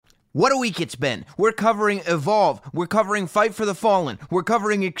What a week it's been. We're covering Evolve. We're covering Fight for the Fallen. We're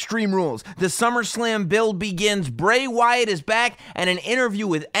covering Extreme Rules. The SummerSlam build begins. Bray Wyatt is back, and an interview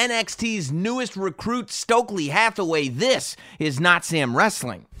with NXT's newest recruit, Stokely Hathaway. This is Not Sam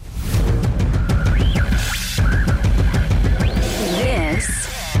Wrestling. This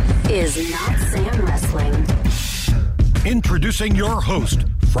is Not Sam Wrestling. Introducing your host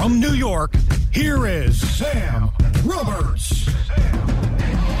from New York, here is Sam Roberts.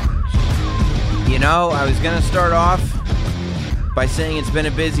 You know, I was going to start off by saying it's been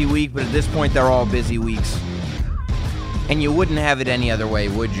a busy week, but at this point, they're all busy weeks. And you wouldn't have it any other way,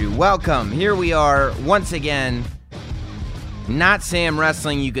 would you? Welcome. Here we are once again. Not Sam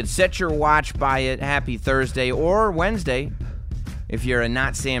Wrestling. You could set your watch by it. Happy Thursday or Wednesday if you're a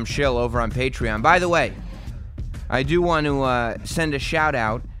Not Sam shill over on Patreon. By the way, I do want to send a shout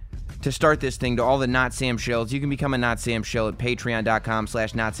out to start this thing to all the Not Sam shills. You can become a Not Sam shill at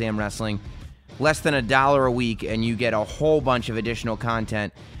patreon.com/NotSamWrestling. Less than $1 a week, and you get a whole bunch of additional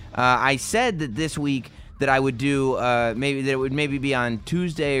content. I said that this week that I would do maybe that it would maybe be on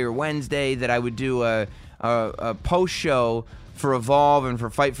Tuesday or Wednesday that I would do a post show for Evolve and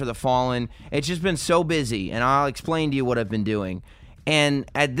for Fight for the Fallen. It's just been so busy, and I'll explain to you what I've been doing. And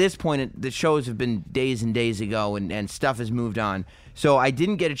at this point, the shows have been days and days ago, and stuff has moved on. So I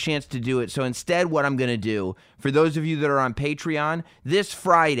didn't get a chance to do it. So instead, what I'm going to do, for those of you that are on Patreon, this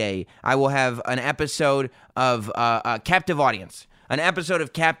Friday, I will have an episode of Captive Audience. An episode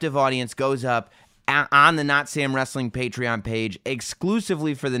of Captive Audience goes up on the Not Sam Wrestling Patreon page,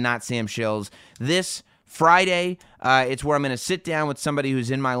 exclusively for the Not Sam shills. This Friday, it's where I'm going to sit down with somebody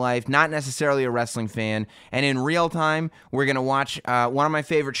who's in my life, not necessarily a wrestling fan, and in real time, we're going to watch one of my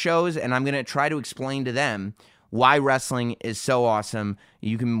favorite shows, and I'm going to try to explain to them why wrestling is so awesome.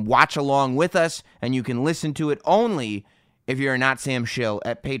 You can watch along with us, and you can listen to it only if you're a Not Sam shill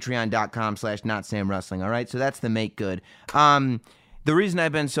at patreon.com/NotSamWrestling, all right? So that's the make good. The reason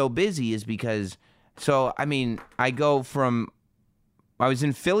I've been so busy is because, I was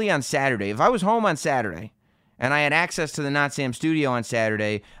in Philly on Saturday. If I was home on Saturday and I had access to the Not Sam studio on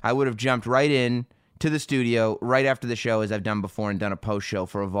Saturday, I would have jumped right in to the studio right after the show, as I've done before, and done a post show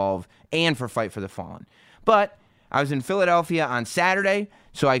for Evolve and for Fight for the Fallen. But I was in Philadelphia on Saturday,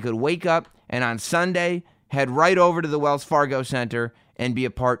 so I could wake up and on Sunday head right over to the Wells Fargo Center and be a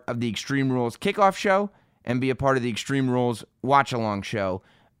part of the Extreme Rules kickoff show and be a part of the Extreme Rules watch-along show.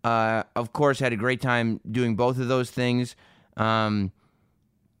 Of course, had a great time doing both of those things. Even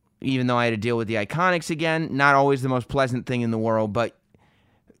though I had to deal with the Iconics again, not always the most pleasant thing in the world, but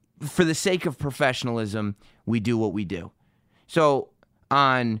for the sake of professionalism, we do what we do. So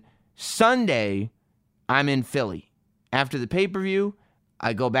on Sunday, I'm in Philly. After the pay-per-view,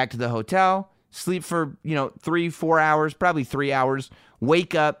 I go back to the hotel, sleep for, 3-4 hours, probably 3 hours,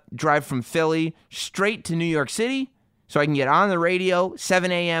 wake up, drive from Philly straight to New York City so I can get on the radio,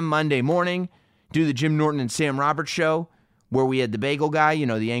 7 a.m. Monday morning, do the Jim Norton and Sam Roberts show, where we had the bagel guy,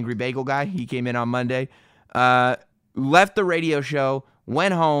 the angry bagel guy. He came in on Monday. Left the radio show,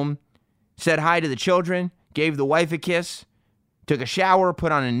 went home, said hi to the children, gave the wife a kiss, took a shower,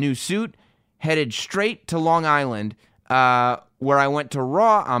 put on a new suit, headed straight to Long Island, where I went to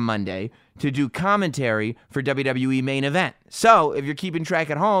Raw on Monday to do commentary for WWE Main Event. So, if you're keeping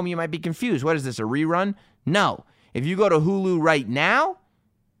track at home, you might be confused. What is this, a rerun? No. If you go to Hulu right now,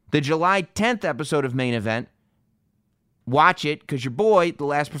 the July 10th episode of Main Event, watch it, because your boy, the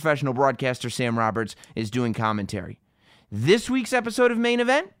last professional broadcaster, Sam Roberts, is doing commentary. This week's episode of Main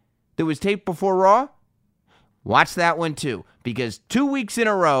Event that was taped before Raw, watch that one too, because 2 weeks in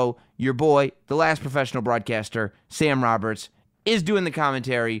a row, your boy, the last professional broadcaster, Sam Roberts, is doing the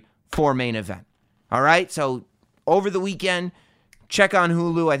commentary for Main Event. All right, so over the weekend, check on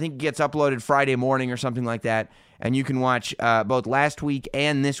Hulu. I think it gets uploaded Friday morning or something like that, and you can watch both last week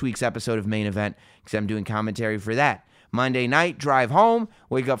and this week's episode of Main Event, because I'm doing commentary for that. Monday night, drive home,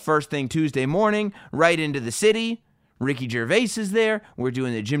 wake up first thing Tuesday morning, right into the city. Ricky Gervais is there. We're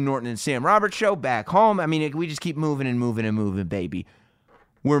doing the Jim Norton and Sam Roberts show back home. I mean, we just keep moving and moving and moving, baby.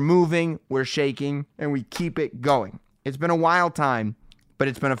 We're moving, we're shaking, and we keep it going. It's been a wild time, but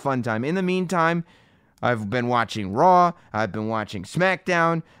it's been a fun time. In the meantime, I've been watching Raw, I've been watching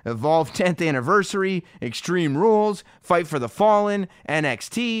SmackDown, Evolve 10th Anniversary, Extreme Rules, Fight for the Fallen,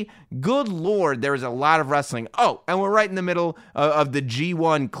 NXT. Good Lord, there is a lot of wrestling. Oh, and we're right in the middle of the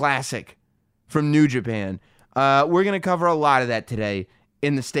G1 Classic from New Japan. We're going to cover a lot of that today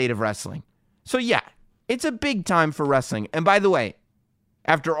in the state of wrestling. So yeah, it's a big time for wrestling. And by the way,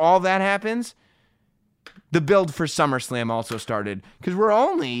 after all that happens, the build for SummerSlam also started. Because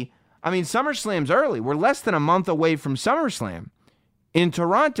SummerSlam's early. We're less than a month away from SummerSlam. in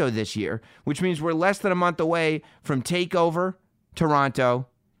Toronto this year, which means we're less than a month away from TakeOver Toronto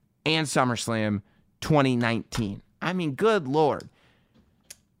and SummerSlam 2019. I mean, good Lord.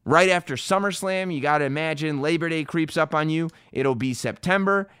 Right after SummerSlam, you got to imagine Labor Day creeps up on you. It'll be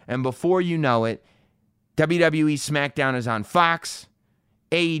September, and before you know it, WWE SmackDown is on Fox.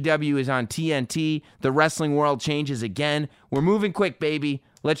 AEW is on TNT. The wrestling world changes again. We're moving quick, baby.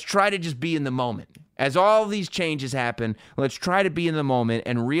 Let's try to just be in the moment. As all these changes happen, let's try to be in the moment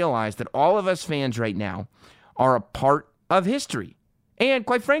and realize that all of us fans right now are a part of history. And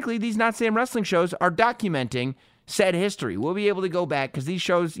quite frankly, these Not Sam Wrestling shows are documenting said history. We'll be able to go back because these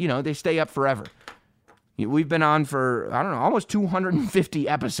shows, they stay up forever. We've been on for, almost 250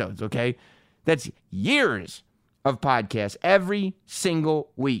 episodes, okay? That's years of podcasts every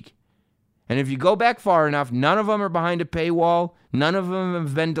single week. And if you go back far enough, none of them are behind a paywall. None of them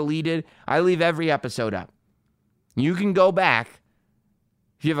have been deleted. I leave every episode up. You can go back.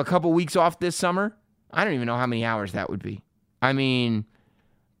 If you have a couple weeks off this summer, I don't even know how many hours that would be. I mean,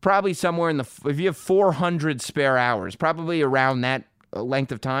 probably somewhere if you have 400 spare hours, probably around that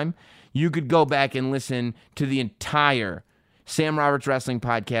length of time, you could go back and listen to the entire Sam Roberts Wrestling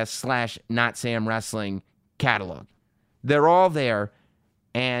Podcast / Not Sam Wrestling catalog. They're all there.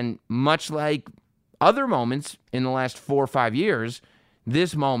 And much like other moments in the last 4 or 5 years,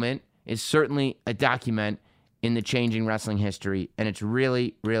 this moment is certainly a document in the changing wrestling history. And it's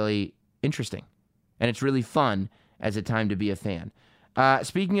really, really interesting. And it's really fun as a time to be a fan.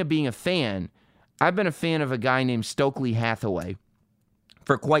 Speaking of being a fan, I've been a fan of a guy named Stokely Hathaway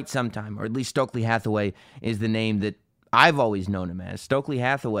for quite some time. Or at least Stokely Hathaway is the name that I've always known him as. Stokely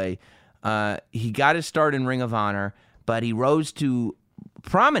Hathaway, he got his start in Ring of Honor, but he rose to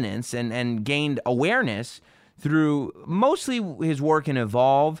prominence and gained awareness through mostly his work in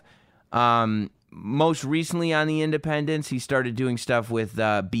Evolve. Most recently on the independents, he started doing stuff with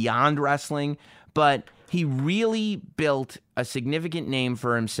Beyond Wrestling, but he really built a significant name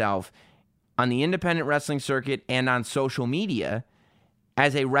for himself on the independent wrestling circuit and on social media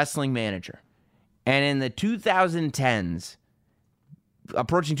as a wrestling manager. And in the 2010s,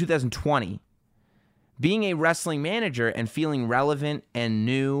 approaching 2020, being a wrestling manager and feeling relevant and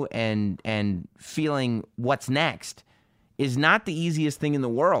new and feeling what's next is not the easiest thing in the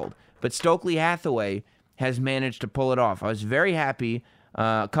world. But Stokely Hathaway has managed to pull it off. I was very happy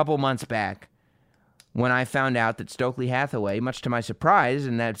a couple months back when I found out that Stokely Hathaway, much to my surprise,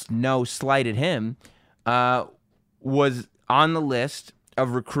 and that's no slight at him, was on the list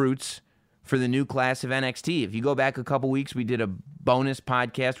of recruits for the new class of NXT. If you go back a couple weeks, we did a bonus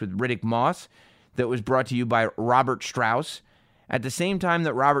podcast with Riddick Moss that was brought to you by Robert Strauss. At the same time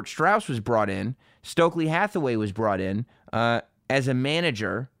that Robert Strauss was brought in, Stokely Hathaway was brought in as a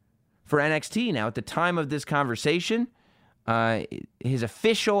manager for NXT. Now, at the time of this conversation, his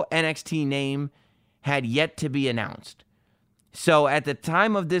official NXT name had yet to be announced. So at the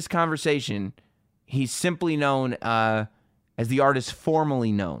time of this conversation, he's simply known as the artist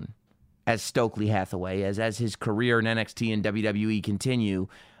formerly known as Stokely Hathaway. As his career in NXT and WWE continue,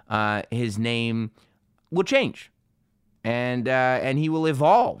 his name will change, and he will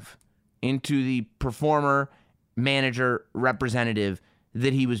evolve into the performer, manager, representative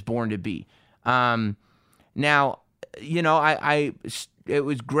that he was born to be. Now, it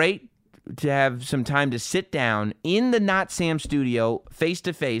was great to have some time to sit down in the Not Sam studio, face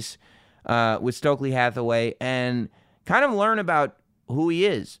to face, with Stokely Hathaway, and kind of learn about who he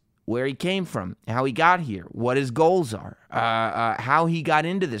is, where he came from, how he got here, what his goals are, how he got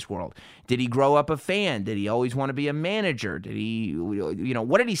into this world. Did he grow up a fan? Did he always want to be a manager? Did he,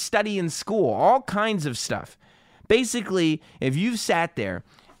 what did he study in school? All kinds of stuff. Basically, if you've sat there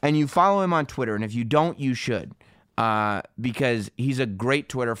and you follow him on Twitter, and if you don't, you should, because he's a great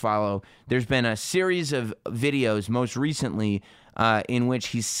Twitter follow. There's been a series of videos, most recently, in which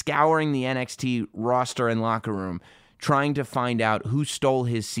he's scouring the NXT roster and locker room, trying to find out who stole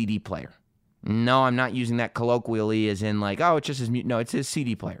his CD player. No, I'm not using that colloquially as in like, oh, it's just his... No, it's his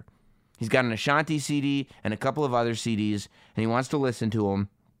CD player. He's got an Ashanti CD and a couple of other CDs, and he wants to listen to them.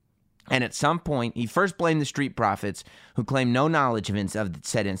 And at some point, he first blamed the Street Profits, who claim no knowledge of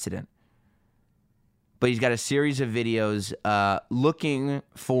said incident. But he's got a series of videos looking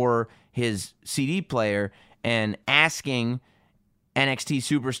for his CD player and asking NXT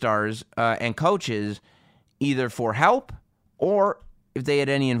superstars and coaches either for help or if they had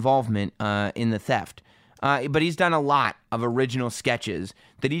any involvement in the theft. But he's done a lot of original sketches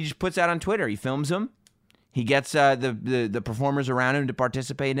that he just puts out on Twitter. He films them. He gets the performers around him to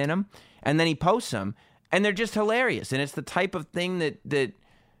participate in them, and then he posts them, and they're just hilarious. And it's the type of thing that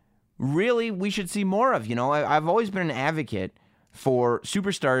really we should see more of. I've always been an advocate for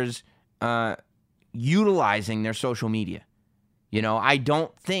superstars utilizing their social media. You know, I'm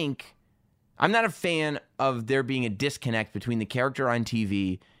not a fan of there being a disconnect between the character on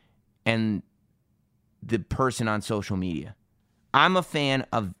TV and the person on social media. I'm a fan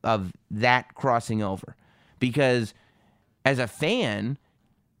of that crossing over, because as a fan,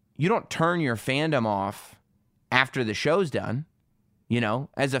 you don't turn your fandom off after the show's done. You know,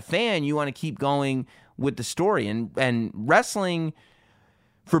 as a fan, you want to keep going with the story, and wrestling,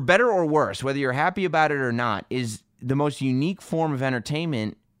 for better or worse, whether you're happy about it or not, is the most unique form of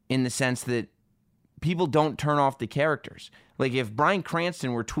entertainment in the sense that people don't turn off the characters. Like if Bryan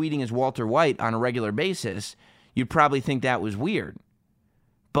Cranston were tweeting as Walter White on a regular basis, you'd probably think that was weird.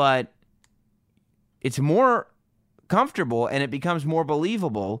 But it's more comfortable and it becomes more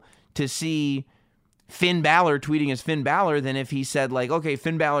believable to see Finn Balor tweeting as Finn Balor than if he said, like, okay,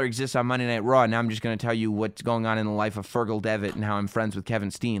 Finn Balor exists on Monday Night Raw, and now I'm just going to tell you what's going on in the life of Fergal Devitt and how I'm friends with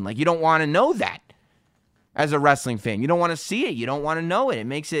Kevin Steen. Like, you don't want to know that as a wrestling fan. You don't want to see it. You don't want to know it. It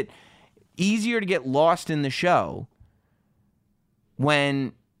makes it easier to get lost in the show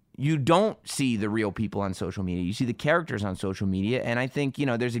when you don't see the real people on social media. You see the characters on social media, and I think, you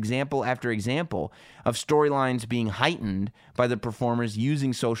know, there's example after example of storylines being heightened by the performers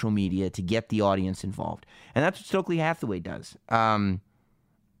using social media to get the audience involved. And that's what Stokely Hathaway does. Even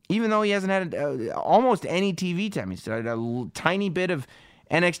though he hasn't had almost any TV time. He's had a tiny bit of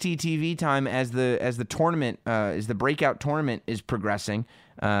NXT TV time as the tournament, as the breakout tournament is progressing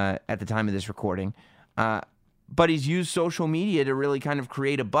at the time of this recording. But he's used social media to really kind of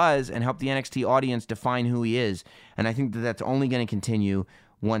create a buzz and help the NXT audience define who he is. And I think that that's only going to continue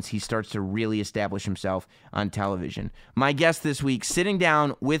once he starts to really establish himself on television. My guest this week, sitting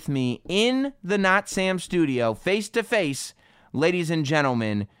down with me in the Not Sam studio, face-to-face, ladies and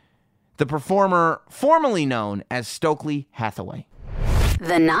gentlemen, the performer formerly known as Stokely Hathaway.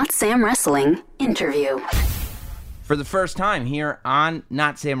 The Not Sam Wrestling interview. For the first time here on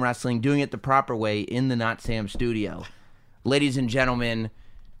Not Sam Wrestling, doing it the proper way in the Not Sam studio. Ladies and gentlemen,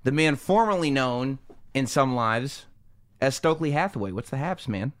 the man formerly known in some lives as Stokely Hathaway. What's the haps,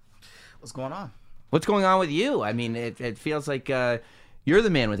 man? What's going on? What's going on with you? I mean, it feels like you're the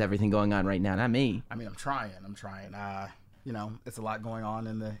man with everything going on right now, not me. I mean, I'm trying. You know, it's a lot going on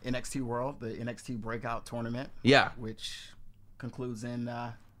in the NXT world, the NXT Breakout Tournament. Yeah. Which concludes in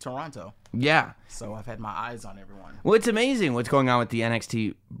Toronto. Yeah. So I've had my eyes on everyone. Well, it's amazing what's going on with the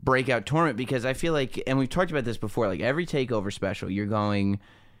NXT Breakout Tournament, because I feel like, and we've talked about this before, like every TakeOver special, you're going,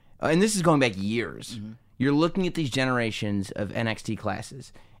 and this is going back years, you're looking at these generations of NXT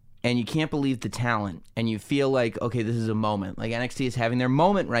classes, and you can't believe the talent, and you feel like, okay, this is a moment. Like NXT is having their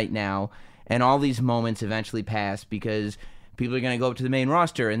moment right now, and all these moments eventually pass because people are going to go up to the main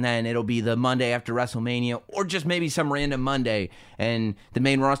roster, and then it'll be the Monday after WrestleMania, or just maybe some random Monday, and the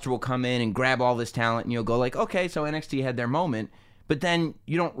main roster will come in and grab all this talent, and you'll go like, okay, so NXT had their moment, but then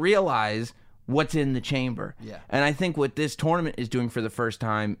you don't realize what's in the chamber. Yeah. And I think what this tournament is doing for the first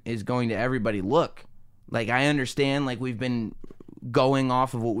time is going to everybody, look, like I understand, like we've been going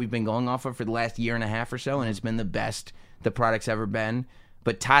off of what we've been going off of for the last year and a half or so, and it's been the best the product's ever been,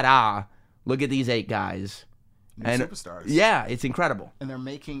 but ta-da, look at these 8 guys. And superstars. Yeah, it's incredible. And they're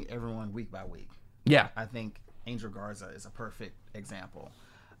making everyone week by week. Yeah. I think Angel Garza is a perfect example.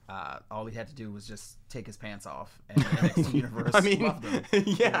 All he had to do was just take his pants off, and the NXT universe loved him. Yeah.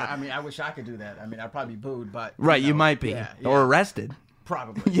 You know, I mean, I wish I could do that. I mean, I'd probably be booed, but right, you might be, yeah. or arrested.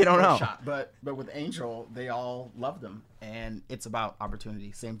 Probably. You don't know. Shot. But with Angel, they all loved him, and it's about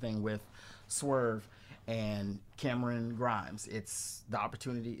opportunity. Same thing with Swerve and Cameron Grimes. It's the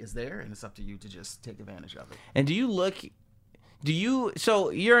opportunity is there, and it's up to you to just take advantage of it. And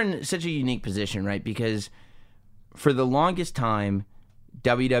so you're in such a unique position, right? Because for the longest time,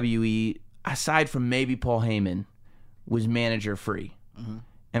 WWE, aside from maybe Paul Heyman, was manager free.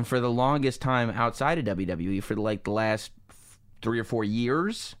 And for the longest time outside of WWE, for like the last 3 or 4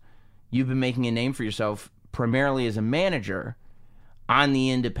 years, you've been making a name for yourself primarily as a manager on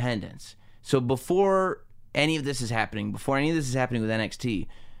the independents. So before any of this is happening, with NXT,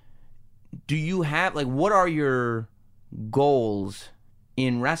 do you have, like, what are your goals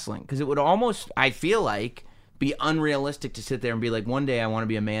in wrestling? Because it would almost, I feel like, be unrealistic to sit there and be like, one day I want to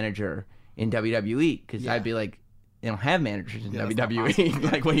be a manager in WWE. Because I'd be like, they don't have managers in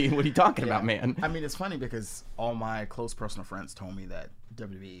WWE. Like, what are you talking about, man? I mean, it's funny because all my close personal friends told me that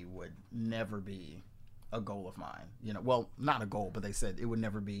WWE would never be a goal of mine. You know, well, not a goal, but they said it would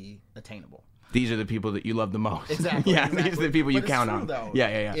never be attainable. These are the people that you love the most. Exactly. Yeah, exactly. these are the people you count on. Though.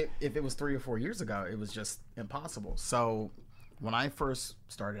 Yeah. If it was 3 or 4 years ago, it was just impossible. So when I first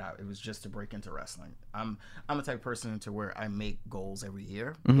started out, it was just to break into wrestling. I'm a type of person to where I make goals every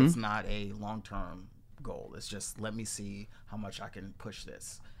year. It's not a long-term goal. It's just let me see how much I can push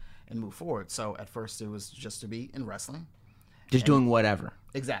this and move forward. So at first it was just to be in wrestling. Just doing whatever.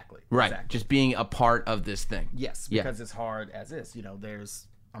 Exactly. Right. Exactly. Just being a part of this thing. Yes, because it's hard as is. You know, there's,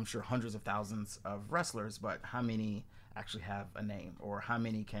 I'm sure, hundreds of thousands of wrestlers, but how many actually have a name, or how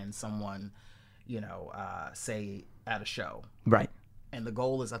many can someone, say at a show? Right. And the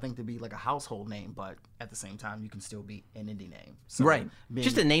goal is, I think, to be like a household name, but at the same time, you can still be an indie name. So Right.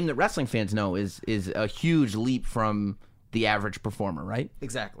 Just a name that wrestling fans know is a huge leap from the average performer, right?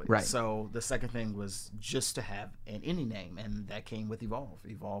 Exactly. Right. So the second thing was just to have an indie name, and that came with Evolve.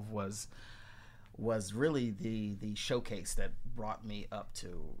 Evolve was really the showcase that brought me up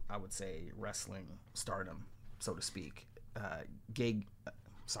to, I would say, wrestling stardom, so to speak.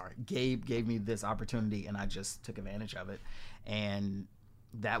 Gabe gave me this opportunity, and I just took advantage of it, and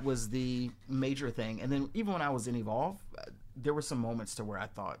that was the major thing. And then even when I was in Evolve, there were some moments to where I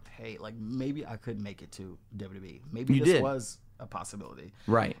thought, hey, like maybe I could make it to WWE. Maybe this was a possibility.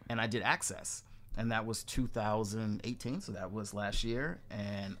 Right. And I did Access, and that was 2018, so that was last year.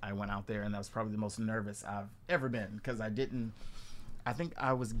 And I went out there, and that was probably the most nervous I've ever been, because I think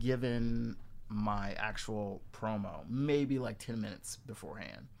I was given my actual promo maybe like 10 minutes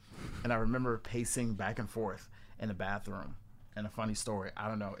beforehand. And I remember pacing back and forth in the bathroom. And a funny story, I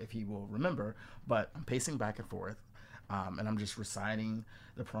don't know if he will remember, but I'm pacing back and forth, and I'm just reciting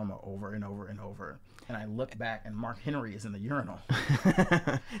the promo over and over and over. And I look back, and Mark Henry is in the urinal,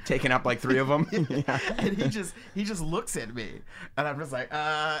 taking up like 3 of them. Yeah. And he just looks at me, and I'm just like,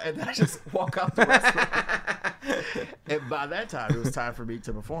 and then I just walk out the restroom. And by that time, it was time for me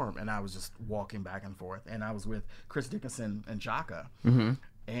to perform, and I was just walking back and forth. And I was with Chris Dickinson and Jaka,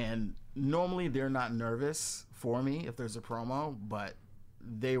 and normally they're not nervous for me if there's a promo, but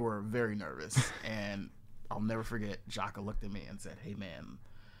they were very nervous. And I'll never forget, Jaka looked at me and said, "Hey man,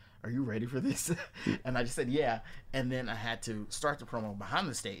 are you ready for this?" And I just said, yeah. And then I had to start the promo behind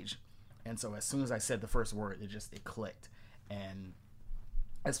the stage. And so as soon as I said the first word, it clicked. And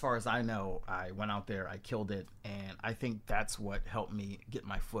as far as I know, I went out there, I killed it. And I think that's what helped me get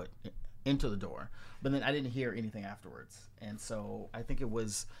my foot into the door. But then I didn't hear anything afterwards. And so I think it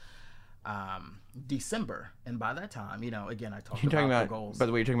was December. And by that time, again, I talked about the goals. By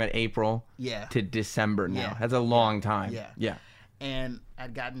the way, you're talking about April to December now. Yeah. That's a long time. Yeah. And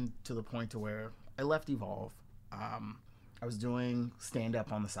I'd gotten to the point to where I left Evolve. I was doing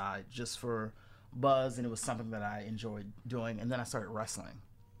stand-up on the side just for buzz, and it was something that I enjoyed doing. And then I started wrestling.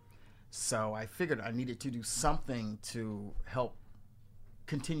 So I figured I needed to do something to help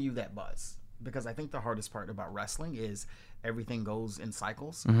continue that buzz. Because I think the hardest part about wrestling is everything goes in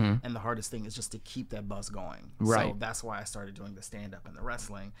cycles. And the hardest thing is just to keep that buzz going. Right. So that's why I started doing the stand-up and the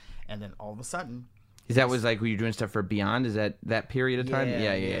wrestling. And then all of a sudden... Is that was like when you're doing stuff for Beyond? Is that period of time?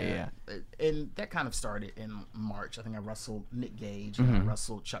 Yeah. And that kind of started in March. I think I wrestled Nick Gage and I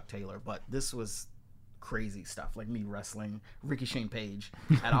wrestled Chuck Taylor. But this was crazy stuff, like me wrestling Ricky Shane Page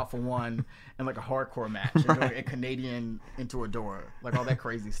at Alpha One and like a hardcore match and doing a Canadian into a door, like all that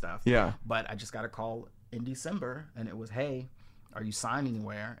crazy stuff. Yeah. But I just got a call in December, and it was, "Hey, are you signed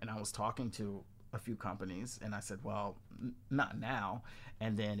anywhere?" And I was talking to a few companies, and I said, "Well, not now."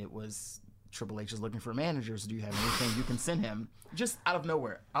 And then it was, Triple H is looking for managers. Do you have anything you can send him? Just out of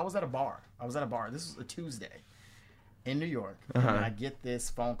nowhere. I was at a bar. This was a Tuesday in New York. And I get this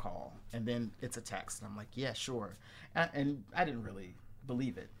phone call, and then it's a text. And I'm like, yeah, sure. And I didn't really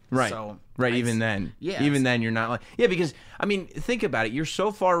believe it. Right. So even then. Yeah. Even then, you're not like... Yeah, because, I mean, think about it. You're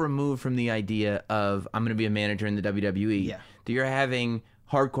so far removed from the idea of, I'm going to be a manager in the WWE, that you're having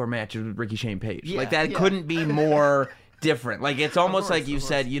hardcore matches with Ricky Shane Page. Yeah, like, that couldn't be more... different. Like, it's almost like you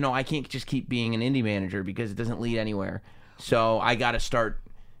said, I can't just keep being an indie manager because it doesn't lead anywhere. So I got to start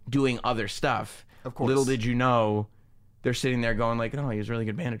doing other stuff. Of course. Little did you know, they're sitting there going like, "Oh, he was a really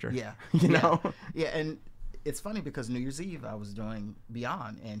good manager." Yeah. you know? Yeah, and it's funny because New Year's Eve I was doing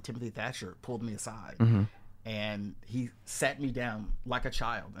Beyond, and Timothy Thatcher pulled me aside. And he sat me down like a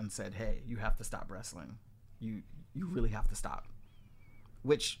child and said, "Hey, you have to stop wrestling. You really have to stop."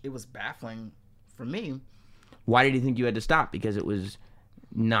 Which, it was baffling for me. Why did you think you had to stop? Because it was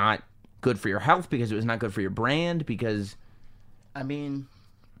not good for your health? Because it was not good for your brand? Because... I mean,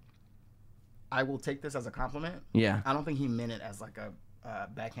 I will take this as a compliment. Yeah. I don't think he meant it as like a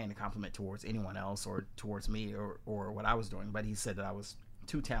backhanded compliment towards anyone else or towards me or what I was doing. But he said that I was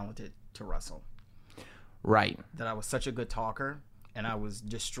too talented to wrestle. Right. That I was such a good talker, and I was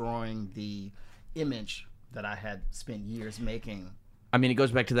destroying the image that I had spent years making. I mean, it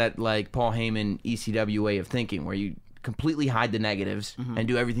goes back to that, like, Paul Heyman ECW way of thinking, where you completely hide the negatives and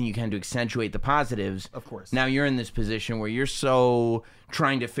do everything you can to accentuate the positives. Of course. Now you're in this position where you're so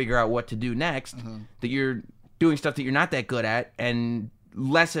trying to figure out what to do next that you're doing stuff that you're not that good at and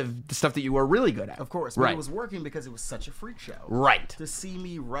less of the stuff that you were really good at. Of course. But Right. it was working because it was such a freak show. Right. To see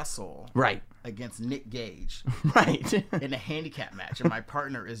me wrestle Right. against Nick Gage Right. in a handicap match, and my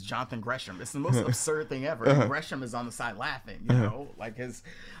partner is Jonathan Gresham. It's the most absurd thing ever. And Gresham is on the side laughing, you know, like his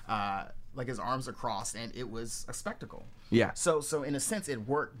arms are crossed, and it was a spectacle. Yeah. So in a sense, it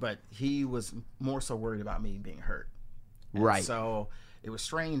worked, but he was more so worried about me being hurt. And Right. So it was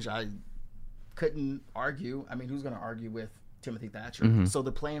strange. I couldn't argue. I mean, who's going to argue with Timothy Thatcher? So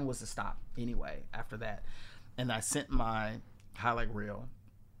the plan was to stop anyway after that. And I sent my highlight reel,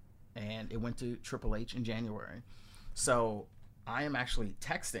 and it went to Triple H in January. So I am actually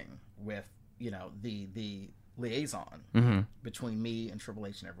texting with, you know, the liaison between me and Triple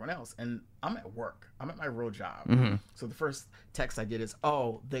H and everyone else. And I'm at work. I'm at my real job. So the first text I get is,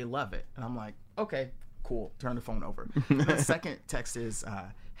 "Oh, they love it." And I'm like, "Okay, cool. Turn the phone over." The second text is,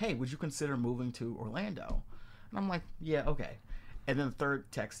 "Hey, would you consider moving to Orlando?" And I'm like, "Yeah, okay." And then the third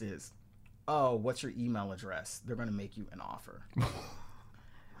text is, "Oh, what's your email address? They're going to make you an offer."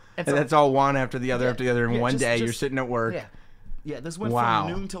 And that's all one after the other after the other. And one day you're just- sitting at work. Yeah, this went Wow.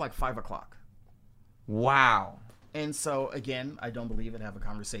 from noon to like 5 o'clock. Wow. And so, again, I don't believe it. I have a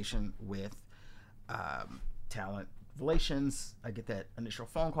conversation with talent relations. I get that initial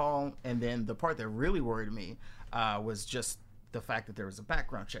phone call. And then the part that really worried me was just the fact that there was a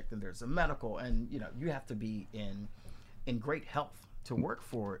background check, then there's a medical. And, you know, you have to be in great health to work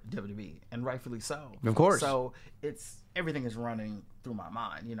for WWE, and rightfully so. Of course. So everything is running through my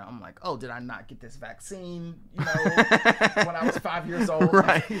mind. You know, I'm like, oh, did I not get this vaccine, you know, when I was 5 years old?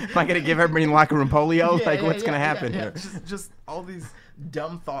 Right. Am I going to give everybody in the locker room polio? What's going to happen here? Just all these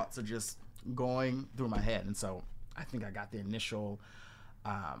dumb thoughts are just going through my head. And so I think I got the initial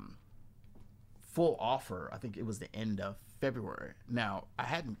full offer. I think it was the end of February. Now, I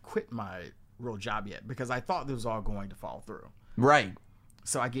hadn't quit my real job yet because I thought this was all going to fall through. Right.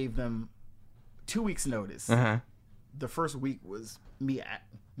 So I gave them 2 weeks notice. The first week was me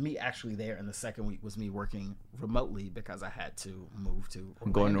actually there, and the second week was me working remotely because I had to move to Orlando.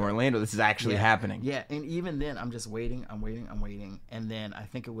 I'm going to Orlando. This is actually happening. Yeah, and even then, I'm just waiting. I'm waiting. And then I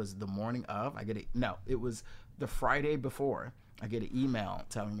think it was the morning of, it was the Friday before, I get an email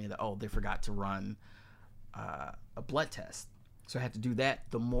telling me that, oh, they forgot to run a blood test. So I had to do that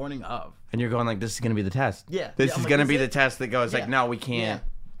the morning of. And you're going like, this is going to be the test. Yeah. This is I'm like, going to this be is the it? test that goes like, Yeah. no, we can't. Yeah.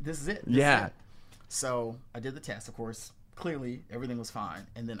 This is it. This Yeah. is it. So I did the test, of course. Clearly, everything was fine.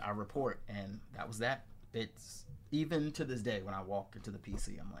 And then I report, and that was that. It's even to this day when I walk into the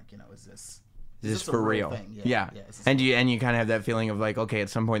PC, I'm like, you know, is this Is this a for real? thing? Yeah. is this And you kind of have that feeling of like, okay, at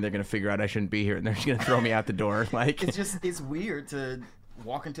some point they're going to figure out I shouldn't be here and they're just going to throw me out the door. Like, it's weird to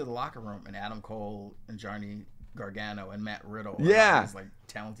walk into the locker room and Adam Cole and Johnny Gargano and Matt Riddle, and Yeah. all these like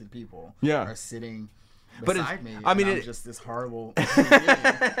talented people, Yeah. are sitting But it's- beside me. I mean, and I'm it- just this horrible human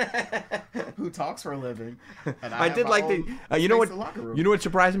being who talks for a living. And I have did my like own you know space what, in the locker room. you know what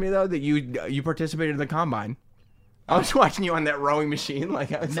surprised me though? That you participated in the combine. I was watching you on that rowing machine.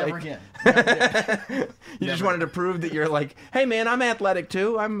 Like, I was Never like, again. Never again. you just Never. wanted to prove that you're like, hey man, I'm athletic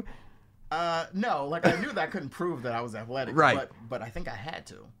too. I'm No, like I knew that I couldn't prove that I was athletic, Right. But I think I had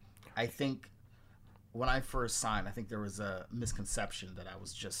to. I think when I first signed, I think there was a misconception that I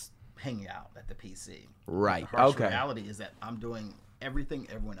was just hanging out at the PC. Right, The harsh okay. reality is that I'm doing everything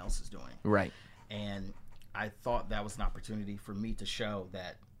everyone else is doing, right. and I thought that was an opportunity for me to show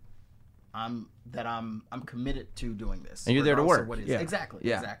that I'm committed to doing this. And you're there to regardless of work. what it is. Yeah. Exactly.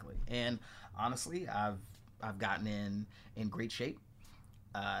 Yeah. Exactly. And honestly, I've gotten in great shape.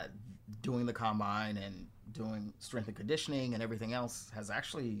 Doing the combine and doing strength and conditioning and everything else has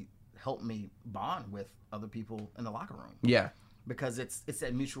actually helped me bond with other people in the locker room Yeah. because it's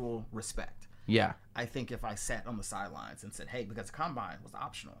that mutual respect. Yeah. I think if I sat on the sidelines and said, "Hey," because the combine was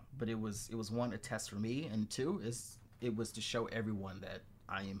optional, but it was one, a test for me, and two is it was to show everyone that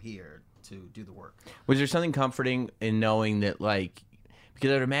I am here to do the work. Was there something comforting in knowing that, like,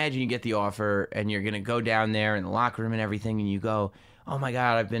 because I'd imagine you get the offer and you're going to go down there in the locker room and everything, and you go, oh my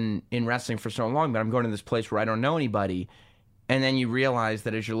God, I've been in wrestling for so long, but I'm going to this place where I don't know anybody. And then you realize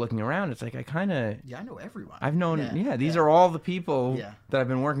that as you're looking around, it's like, I know everyone. I've known, these are all the people Yeah. that I've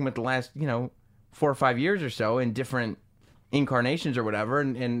been working with the last, 4 or 5 years or so in different incarnations or whatever.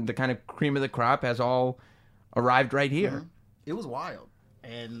 And the kind of cream of the crop has all arrived right here. Mhm. It was wild.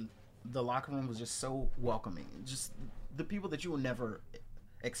 And the locker room was just so welcoming. Just the people that you would never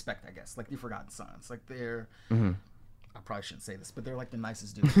expect, I guess, like the Forgotten Sons. Like they're I probably shouldn't say this, but they're like the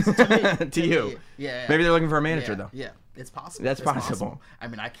nicest dudes to me. To you. Me, yeah. Maybe they're looking for a manager, yeah, though. Yeah, it's possible. That's It's possible. I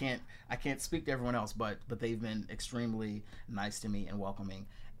mean, I can't speak to everyone else, but they've been extremely nice to me and welcoming,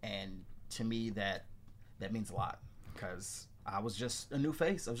 and to me that means a lot because I was just a new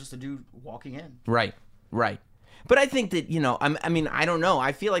face. I was just a dude walking in. Right. But I think that, I mean, I don't know.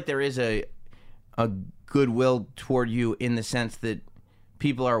 I feel like there is a goodwill toward you in the sense that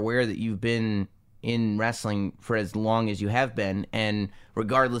people are aware that you've been in wrestling for as long as you have been, and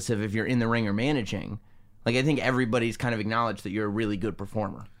regardless of if you're in the ring or managing, like I think everybody's kind of acknowledged that you're a really good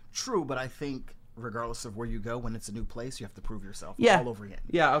performer. True, but I think regardless of where you go, when it's a new place, you have to prove yourself all over again.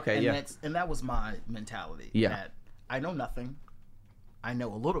 Yeah, okay, And that was my mentality. Yeah. That I know nothing. I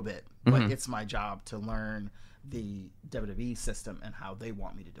know a little bit, but Mm-hmm. it's my job to learn the WWE system and how they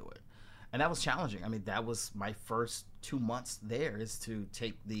want me to do it. And that was challenging. I mean, that was my first 2 months there, is to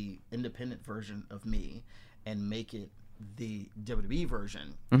take the independent version of me and make it the WWE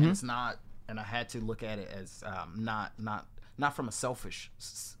version. Mm-hmm. And it's not, and I had to look at it as not from a selfish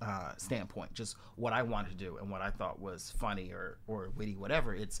standpoint, just what I wanted to do and what I thought was funny or witty,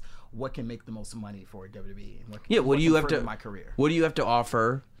 whatever. It's what can make the most money for WWE. And What do you have further to my career? What do you have to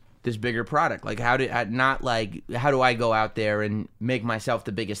offer this bigger product? Like how do I go out there and make myself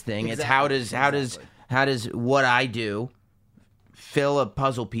the biggest thing? Exactly. It's how does what I do fill a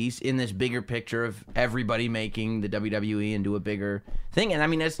puzzle piece in this bigger picture of everybody making the WWE into a bigger thing? And I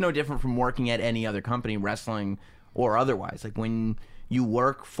mean, it's no different from working at any other company, wrestling or otherwise. Like when you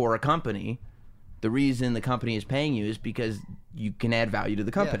work for a company, the reason the company is paying you is because you can add value to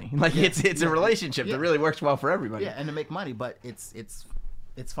the company. Yeah. Like Yeah. it's a relationship that really works well for everybody. Yeah, and to make money, but it's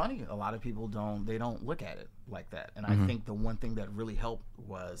funny. A lot of people don't look at it like that. And I think the one thing that really helped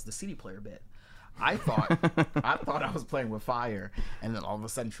was the CD player bit. I thought I was playing with fire, and then all of a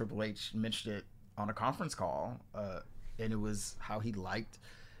sudden Triple H mentioned it on a conference call, and it was how he liked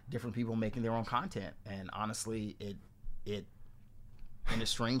different people making their own content. And honestly, it in a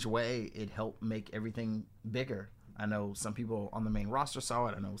strange way, it helped make everything bigger. I know some people on the main roster saw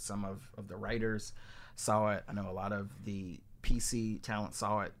it. I know some of the writers saw it. I know a lot of the PC talent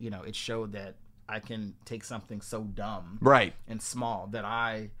saw it. It showed that I can take something so dumb Right. and small that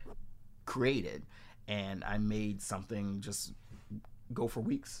I created, and I made something just go for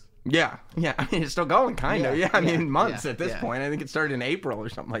weeks. Yeah. I mean, it's still going, kind of. Yeah, I mean, months yeah, at this yeah. point. I think it started in April or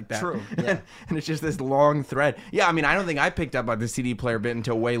something like that. True, yeah. And it's just this long thread. Yeah, I mean, I don't think I picked up on the CD player bit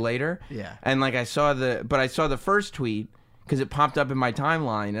until way later. Yeah. And like I saw the first tweet because it popped up in my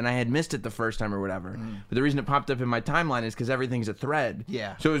timeline, and I had missed it the first time or whatever. But the reason it popped up in my timeline is because everything's a thread.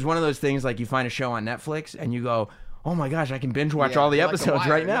 Yeah. So it was one of those things like you find a show on Netflix and you go, oh my gosh, I can binge watch Yeah, all the like The episodes Wire.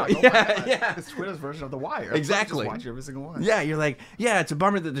 right now. You're like, oh my God, Yeah. It's Twitter's version of The Wire. Exactly. Just watch every single one. Yeah, you're like, yeah, it's a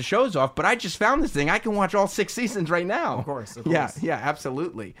bummer that the show's off, but I just found this thing. I can watch all 6 seasons right now. Of course. Yeah,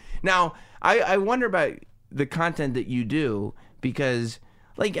 absolutely. Now, I wonder about the content that you do because,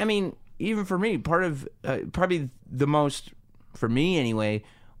 like, I mean, even for me, part of probably the most, for me anyway,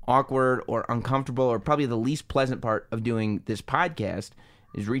 awkward or uncomfortable or probably the least pleasant part of doing this podcast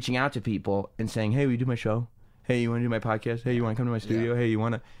is reaching out to people and saying, hey, will you do my show? Hey, you want to do my podcast? Hey, you want to come to my studio? Hey, you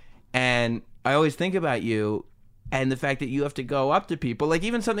want to? And I always think about you and the fact that you have to go up to people, like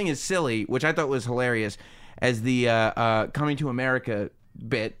even something as silly, which I thought was hilarious, as the Coming to America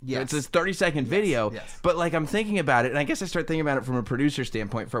bit. Yes. It's this 30-second video, yes. but like I'm thinking about it, and I guess I start thinking about it from a producer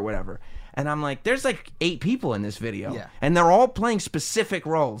standpoint for whatever. And I'm like, there's like 8 people in this video, Yeah. and they're all playing specific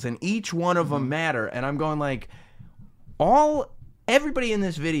roles, and each one of them matter. And I'm going like, everybody in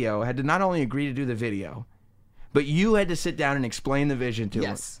this video had to not only agree to do the video, but you had to sit down and explain the vision to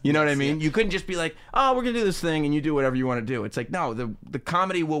Yes. them. You know what I Yes, mean? yes. You couldn't just be like, oh, we're going to do this thing and you do whatever you want to do. It's like, no, the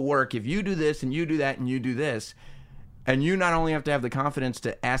comedy will work if you do this and you do that and you do this. And you not only have to have the confidence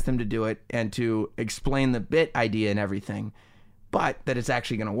to ask them to do it and to explain the bit idea and everything, but that it's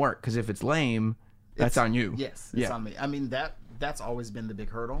actually going to work. Because if it's lame, that's on you. Yes, it's Yeah. on me. I mean, that's always been the big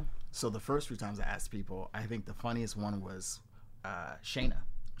hurdle. So the first few times I asked people, I think the funniest one was Shayna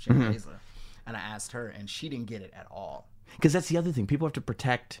Mm-hmm. Baszler. And I asked her, and she didn't get it at all. Because that's the other thing. People have to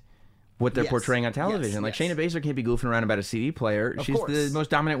protect what they're Yes. portraying on television. Yes, Like yes. Shayna Baszler can't be goofing around about a CD player. She's course. the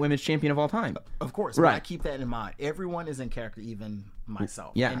most dominant women's champion of all time. Of course, Right. but I keep that in mind. Everyone is in character, even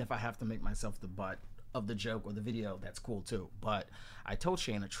myself. Yeah. And if I have to make myself the butt of the joke or the video, that's cool too. But I told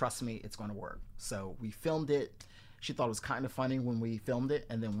Shayna, trust me, it's going to work. So we filmed it. She thought it was kind of funny when we filmed it.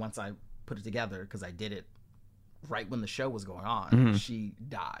 And then once I put it together, because I did it right when the show was going on, she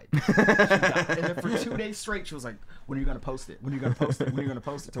died. She died. And then for 2 days straight, she was like, when are you going to post it? When are you going to post it? When are you going to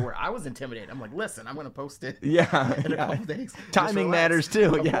post it? To where I was intimidated. I'm like, listen, I'm going to post it in a couple days. Just Timing relax. matters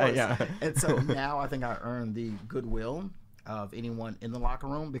too. Of Yeah, course. yeah. And so now I think I earned the goodwill of anyone in the locker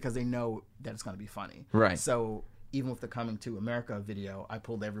room because they know that it's going to be funny. Right. So even with the Coming to America video, I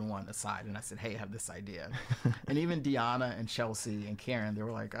pulled everyone aside and I said, hey, I have this idea. And even Deanna and Chelsea and Karen, they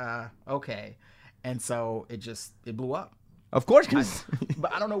were like, okay. And so it blew up. Of course, 'cause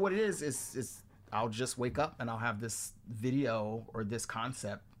But I don't know what it is. It's I'll just wake up and I'll have this video or this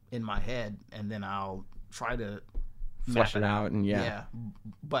concept in my head, and then I'll try to flesh map it out and yeah.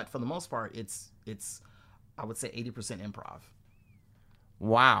 But for the most part, it's I would say 80% improv.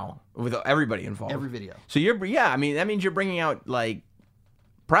 Wow. With everybody involved. Every video. So I mean, that means you're bringing out like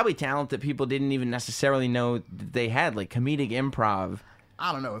probably talent that people didn't even necessarily know that they had, like comedic improv.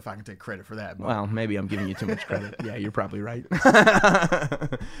 I don't know if I can take credit for that. But Well, maybe I'm giving you too much credit. Yeah, you're probably right.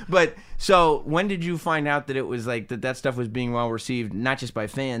 But so when did you find out that it was like that stuff was being well received, not just by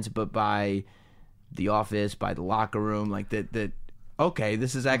fans, but by the office, by the locker room, like that okay,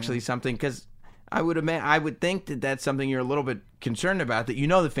 this is actually something, because I would think that that's something you're a little bit concerned about, that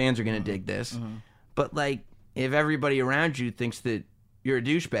the fans are going to dig this. But like if everybody around you thinks that you're a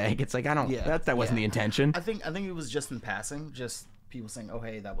douchebag, it's like that wasn't the intention. I think it was just in passing, just people saying, oh,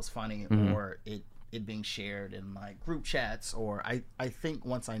 hey, that was funny, or it being shared in like group chats, or I think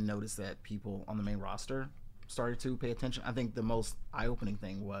once I noticed that people on the main roster started to pay attention, I think the most eye-opening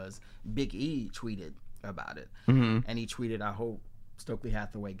thing was Big E tweeted about it. And he tweeted, I hope Stokely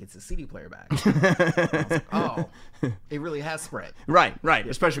Hathaway gets his CD player back. I was like, oh, it really has spread. Right.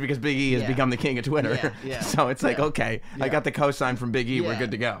 Especially because Big E has become the king of Twitter. Yeah. So it's like, okay, I got the cosign from Big E. We're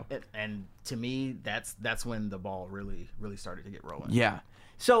good to go. And to me, that's when the ball really started to get rolling. Yeah.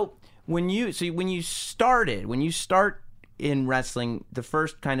 So when you start in wrestling, the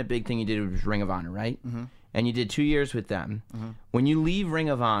first kind of big thing you did was Ring of Honor, right? And you did 2 years with them. When you leave Ring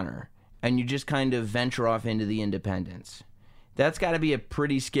of Honor and you just kind of venture off into the independents, that's got to be a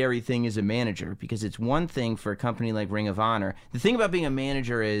pretty scary thing as a manager, because it's one thing for a company like Ring of Honor. The thing about being a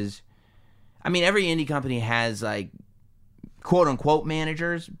manager is, I mean, every indie company has like quote unquote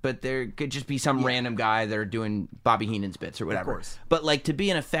managers, but there could just be some random guy that are doing Bobby Heenan's bits or whatever. Of course. But like to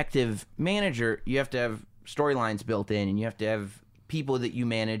be an effective manager, you have to have storylines built in, and you have to have people that you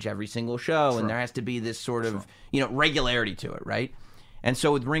manage every single show, and there has to be this sort of regularity to it, right? And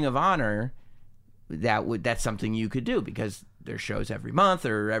so with Ring of Honor, that's something you could do, because there's shows every month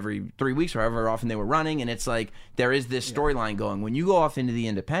or every 3 weeks or however often they were running, and it's like there is this storyline going. When you go off into the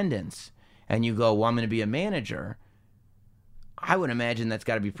independents and you go, well, I'm going to be a manager, I would imagine that's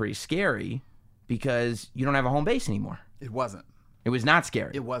got to be pretty scary, because you don't have a home base anymore. It wasn't. It was not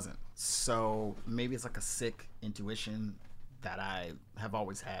scary. It wasn't. So maybe it's like a sick intuition that I have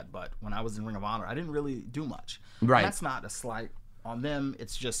always had, but when I was in Ring of Honor, I didn't really do much. Right. And that's not a slight on them.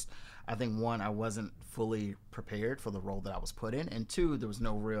 It's just, I think, one, I wasn't fully prepared for the role that I was put in, and two, there was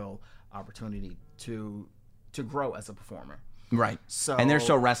no real opportunity to grow as a performer. Right. So, and they're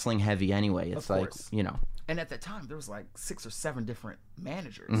so wrestling heavy anyway. It's of like, course. And at that time, there was like 6 or 7 different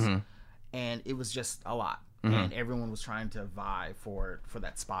managers, and it was just a lot. And everyone was trying to vie for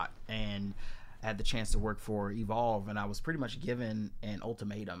that spot. And I had the chance to work for Evolve, and I was pretty much given an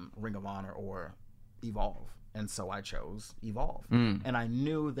ultimatum: Ring of Honor or Evolve. And so I chose Evolve. And I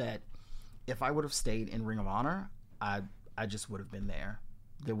knew that if I would have stayed in Ring of Honor, I just would have been there.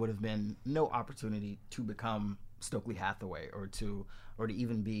 There would have been no opportunity to become Stokely Hathaway or to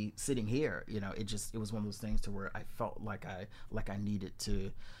even be sitting here. It was one of those things to where I felt like I needed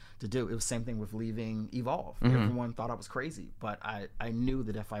to do. It was the same thing with leaving Evolve. Everyone thought I was crazy, but I knew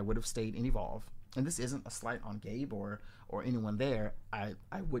that if I would have stayed in Evolve, and this isn't a slight on Gabe or anyone there,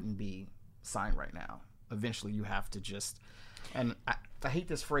 I wouldn't be signed right now. Eventually you have to just, and I hate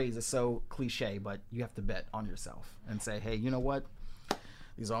this phrase, it's so cliche, but you have to bet on yourself and say, hey, you know what?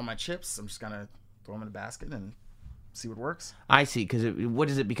 These are all my chips. I'm just going to throw them in a basket and see what works. I see, because what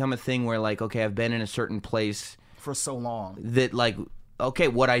does it become a thing where like, okay, I've been in a certain place for so long that like, okay,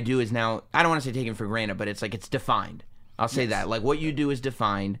 what I do is now, I don't want to say taken for granted, but it's like it's defined. I'll say that. Like what you do is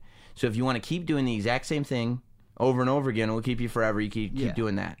defined. So if you want to keep doing the exact same thing over and over again, it will keep you forever. You keep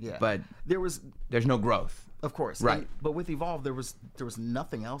doing that. Yeah. But there's no growth. Of course. Right. But with Evolve, there was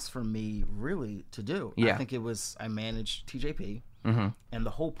nothing else for me really to do. Yeah. I think I managed TJP, and the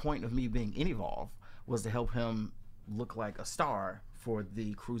whole point of me being in Evolve was to help him look like a star for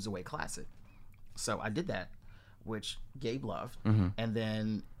the Cruiserweight Classic. So I did that, which Gabe loved, and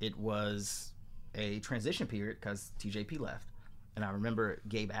then it was a transition period because TJP left, And I remember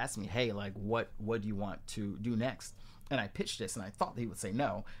Gabe asked me, hey, like, what do you want to do next? And I pitched this, and I thought he would say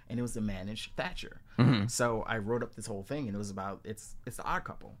no, and it was to manage Thatcher. So I wrote up this whole thing, and it was about it's the odd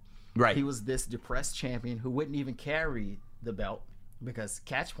couple. Right. He was this depressed champion who wouldn't even carry the belt because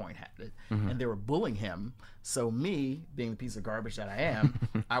Catchpoint had it, and they were bullying him. So me, being the piece of garbage that I am,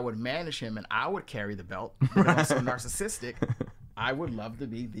 I would manage him, and I would carry the belt. But I'm so narcissistic, I would love to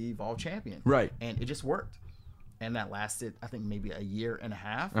be the Evolve champion. Right. And it just worked. And that lasted, I think, maybe a year and a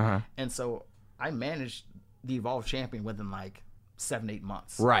half. And so I managed the Evolve champion within like 7-8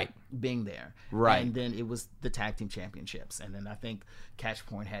 months. Right. Being there. Right. And then it was the tag team championships. And then I think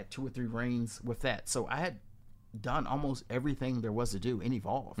Catchpoint had 2 or 3 reigns with that. So I had done almost everything there was to do in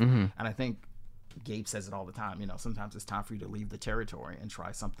Evolve. And I think Gabe says it all the time, you know, sometimes it's time for you to leave the territory and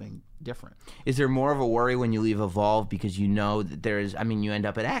try something different. Is there more of a worry when you leave Evolve because you know that there's, I mean, you end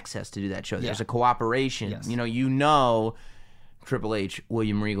up at Access to do that show. There's a cooperation. Yes. You know Triple H,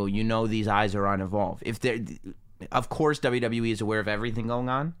 William Regal, you know these eyes are on Evolve. If they're, of course, WWE is aware of everything going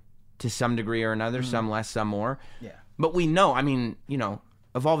on to some degree or another, some less, some more. Yeah. But we know, I mean, you know,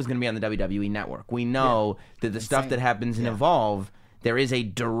 Evolve is going to be on the WWE network. We know that the stuff that happens in Evolve, there is a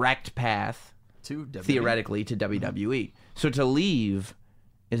direct path To WWE. theoretically to WWE. So to leave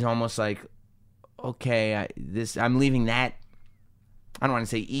is almost like, okay, I'm leaving that, I don't want to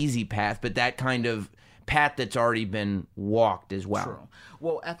say easy path, but that kind of path that's already been walked as well. True.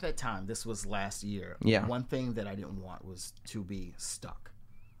 Well, at that time, this was last year. Yeah. One thing that I didn't want was to be stuck.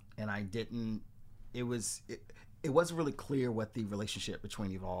 And I didn't, it wasn't really clear what the relationship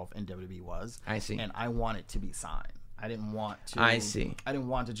between Evolve and WWE was. I see. And I wanted to be signed. I didn't want to. I see. I didn't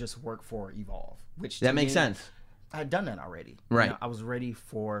want to just work for Evolve, which That to makes me, sense. I had done that already. Right. You know, I was ready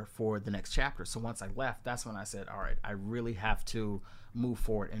for the next chapter. So once I left, that's when I said, all right, I really have to move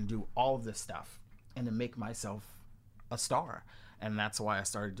forward and do all of this stuff and to make myself a star. And that's why I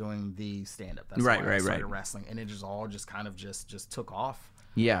started doing the stand-up. That's why I started wrestling. And it just all just kind of just took off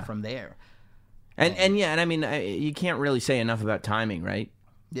from there. And I mean, you can't really say enough about timing, right?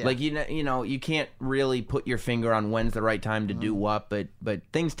 Yeah. Like, you know, you can't really put your finger on when's the right time to do what, but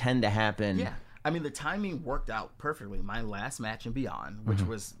things tend to happen. Yeah. I mean, the timing worked out perfectly. My last match and Beyond, which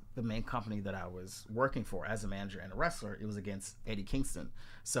was the main company that I was working for as a manager and a wrestler, it was against Eddie Kingston.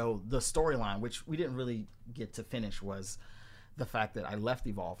 So the storyline, which we didn't really get to finish, was the fact that I left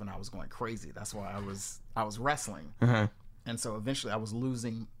Evolve and I was going crazy. That's why I was wrestling. And so eventually I was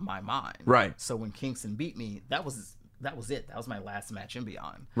losing my mind. Right. So when Kingston beat me, that was it. That was my last match and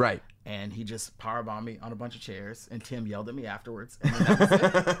Beyond. Right. And he just powerbombed me on a bunch of chairs, and Tim yelled at me afterwards, and then that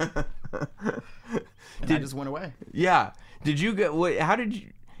was it. And I just went away. Yeah. Did you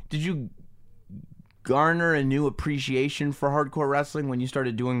did you garner a new appreciation for hardcore wrestling when you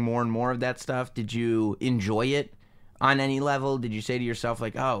started doing more and more of that stuff? Did you enjoy it on any level? Did you say to yourself,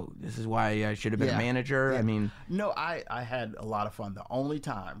 like, oh, this is why I should have been a manager? Yeah. I mean... No, I had a lot of fun. The only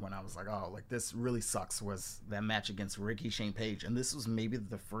time when I was like, oh, like, this really sucks was that match against Ricky Shane Page. And this was maybe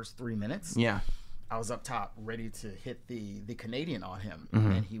the first 3 minutes. Yeah. I was up top ready to hit the Canadian on him,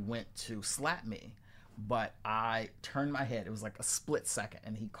 and he went to slap me. But I turned my head. It was like a split second,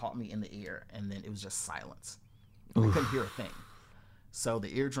 and he caught me in the ear, and then it was just silence. I couldn't hear a thing. So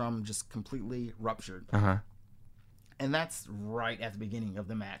the eardrum just completely ruptured. And that's right at the beginning of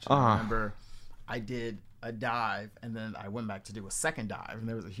the match. I remember I did a dive, and then I went back to do a second dive, and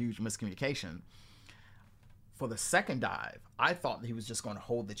there was a huge miscommunication. For the second dive, I thought he was just going to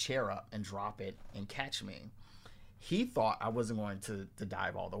hold the chair up and drop it and catch me. He thought I wasn't going to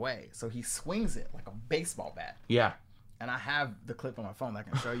dive all the way. So he swings it like a baseball bat. Yeah. And I have the clip on my phone that I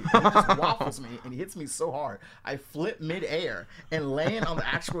can show you. And it just waffles me, and he hits me so hard. I flip midair and land on the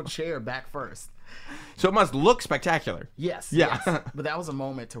actual chair back first. So it must look spectacular. Yes. Yeah. Yes. But that was a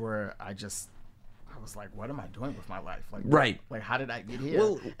moment to where I was like, what am I doing with my life? Like, Right. Like, how did I get here?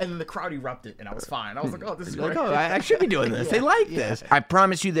 Well- and then the crowd erupted, and I was fine. I was like, oh, this is Like, great. oh, I should be doing this. Yeah, They like yeah. this. I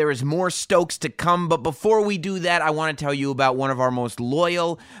promise you there is more Stokes to come, but before we do that, I want to tell you about one of our most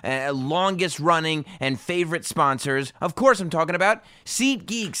loyal, longest running, and favorite sponsors. Of course, I'm talking about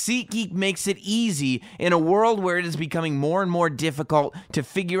SeatGeek. SeatGeek makes it easy in a world where it is becoming more and more difficult to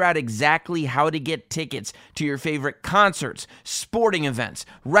figure out exactly how to get tickets to your favorite concerts, sporting events,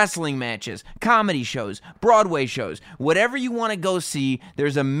 wrestling matches, comedy shows, Broadway shows, whatever you want to go see.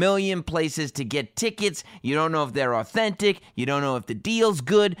 There's a million places to get tickets. You don't know if they're authentic. You don't know if the deal's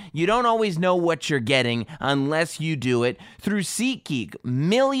good. You don't always know what you're getting unless you do it. Through SeatGeek,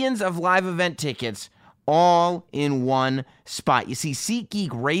 millions of live event tickets all in one spot. You see, SeatGeek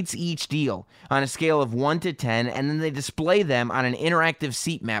rates each deal on a scale of 1 to 10, and then they display them on an interactive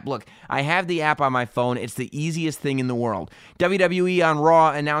seat map. Look, I have the app on my phone. It's the easiest thing in the world. WWE on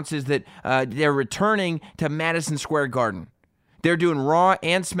Raw announces that they're returning to Madison Square Garden. They're doing Raw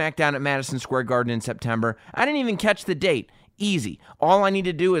and SmackDown at Madison Square Garden in September. I didn't even catch the date. Easy. All I need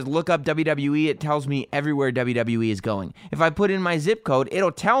to do is look up WWE. It tells me everywhere WWE is going. If I put in my zip code,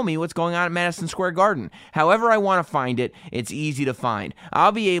 it'll tell me what's going on at Madison Square Garden. However I want to find it, it's easy to find.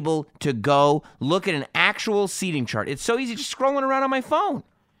 I'll be able to go look at an actual seating chart. It's so easy just scrolling around on my phone.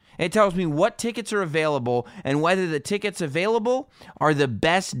 It tells me what tickets are available and whether the tickets available are the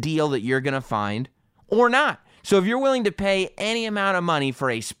best deal that you're going to find or not. So if you're willing to pay any amount of money for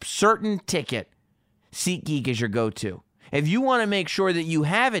a certain ticket, SeatGeek is your go-to. If you want to make sure that you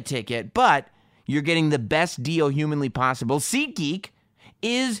have a ticket, but you're getting the best deal humanly possible, SeatGeek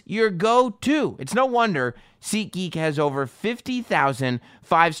is your go-to. It's no wonder SeatGeek has over 50,000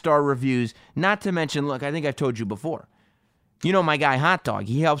 five-star reviews, not to mention, look, I think I've told you before. You know my guy Hot Dog.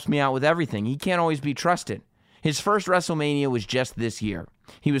 He helps me out with everything. He can't always be trusted. His first WrestleMania was just this year.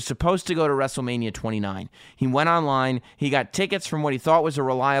 He was supposed to go to WrestleMania 29. He went online. He got tickets from what he thought was a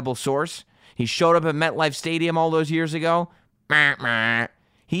reliable source. He showed up at MetLife Stadium all those years ago.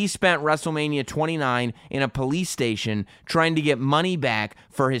 He spent WrestleMania 29 in a police station trying to get money back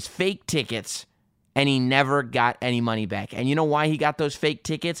for his fake tickets, and he never got any money back. And you know why he got those fake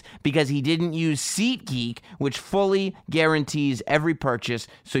tickets? Because he didn't use SeatGeek, which fully guarantees every purchase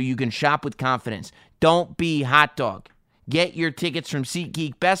so you can shop with confidence. Don't be Hot Dog. Get your tickets from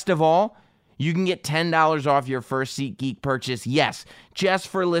SeatGeek. Best of all, you can get $10 off your first SeatGeek purchase. Yes, just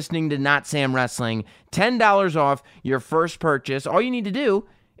for listening to Not Sam Wrestling. $10 off your first purchase. All you need to do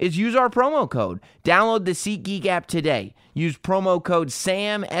is use our promo code. Download the SeatGeek app today. Use promo code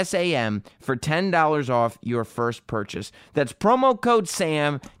SAM, S-A-M, for $10 off your first purchase. That's promo code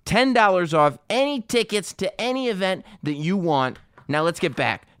SAM, $10 off any tickets to any event that you want. Now let's get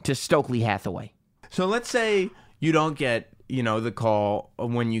back to Stokely Hathaway. So let's say you don't get the call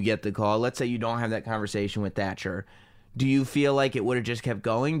when you get the call. Let's say you don't have that conversation with Thatcher. Do you feel like it would have just kept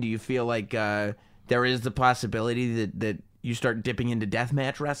going? Do you feel like there is the possibility that you start dipping into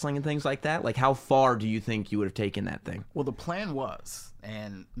deathmatch wrestling and things like that? Like, how far do you think you would have taken that thing? Well, the plan was,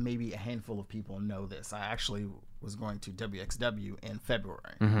 and maybe a handful of people know this, I actually was going to WXW in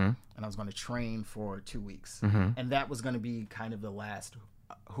February, and I was going to train for 2 weeks. And that was going to be kind of the last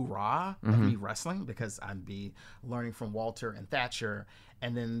hoorah of me wrestling, because I'd be learning from Walter and Thatcher,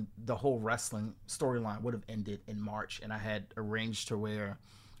 and then the whole wrestling storyline would have ended in March, and I had arranged to where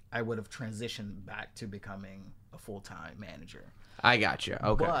I would have transitioned back to becoming a full-time manager. I gotcha.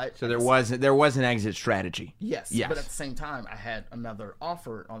 Okay. But so there was an exit strategy. Yes. But at the same time, I had another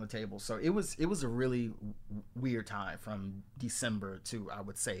offer on the table. So it was a really weird time from December to, I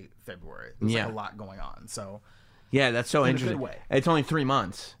would say, February. There was like a lot going on. So yeah, that's so interesting. In a good way. It's only 3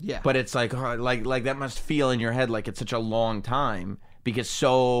 months. Yeah. But it's like that must feel in your head like it's such a long time, because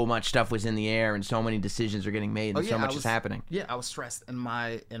so much stuff was in the air and so many decisions are getting made and so much is happening. Yeah, I was stressed in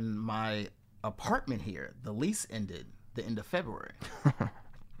my apartment here. The lease ended the end of February.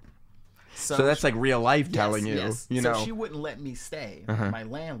 So that's like real life telling you. Yes. You so know, she wouldn't let me stay, my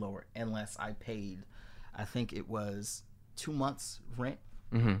landlord, unless I paid, I think it was 2 months rent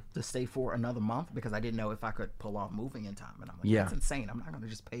to stay for another month, because I didn't know if I could pull off moving in time. And I'm like, that's insane. I'm not going to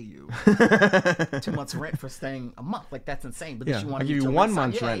just pay you 2 months rent for staying a month. Like, that's insane. But then she wanted I'll give you 1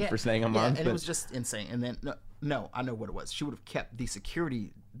 month's rent for staying a month. And it was just insane. And then, no, I know what it was. She would have kept the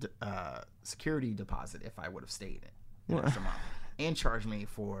security deposit if I would have stayed an extra month, and charged me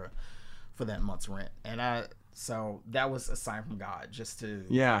for that month's rent. And so that was a sign from God, just to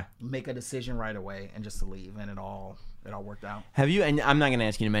make a decision right away and just to leave, and it all worked out. Have you, and I'm not going to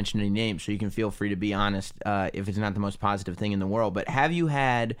ask you to mention any names, so you can feel free to be honest if it's not the most positive thing in the world, but have you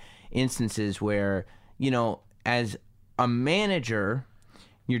had instances where, as a manager,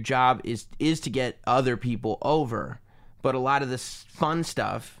 your job is to get other people over, but a lot of this fun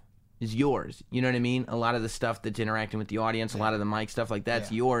stuff is yours? You know what I mean? A lot of the stuff that's interacting with the audience, a lot of the mic stuff like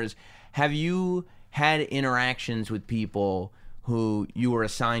that's yours. Have you had interactions with people who you were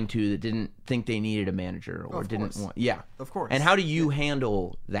assigned to that didn't think they needed a manager or didn't want? Yeah, of course. And how do you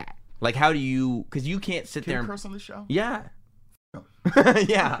handle that? Like, how do you? Because you can't sit there. Can you curse on the show? Yeah.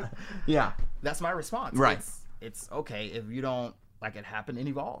 yeah. That's my response. Right. It's okay if you don't like it. Happened and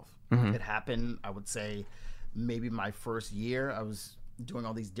evolve. It happened. I would say maybe my first year. I was doing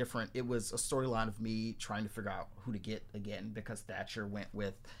all these different, it was a storyline of me trying to figure out who to get again, because Thatcher went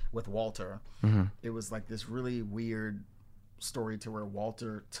with Walter. It was like this really weird story to where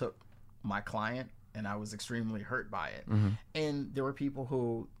Walter took my client and I was extremely hurt by it. Mm-hmm. And there were people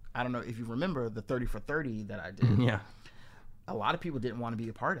who, I don't know if you remember the 30 for 30 that I did. Yeah. A lot of people didn't want to be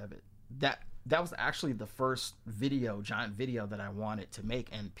a part of it. That was actually the first giant video that I wanted to make,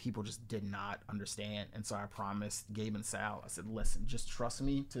 and people just did not understand. And so I promised Gabe and Sal, I said, listen, just trust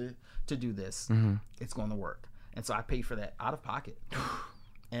me to do this. Mm-hmm. It's going to work. And so I paid for that out of pocket.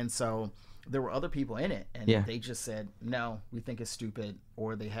 And so there were other people in it, and they just said, no, we think it's stupid,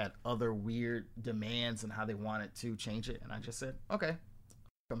 or they had other weird demands and how they wanted to change it. And I just said, okay.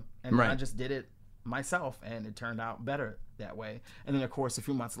 And then I just did it myself, and it turned out better that way. And then of course a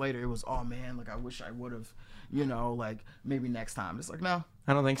few months later it was, oh man, like I wish I would have, like maybe next time. It's like, no,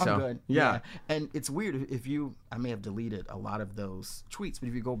 I don't think I'm so. good. Yeah. And it's weird I may have deleted a lot of those tweets, but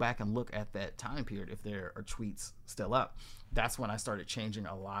if you go back and look at that time period, if there are tweets still up, that's when I started changing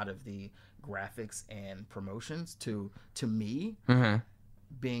a lot of the graphics and promotions to me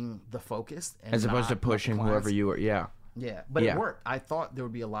being the focus, and as opposed to pushing whoever you were. Yeah. Yeah, but it worked. I thought there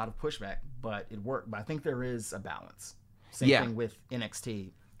would be a lot of pushback, but it worked. But I think there is a balance. Same thing with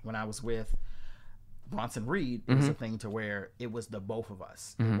NXT. When I was with Bronson Reed, it was a thing to where it was the both of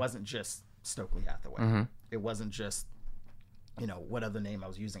us. It wasn't just Stokely Hathaway. It wasn't just, what other name I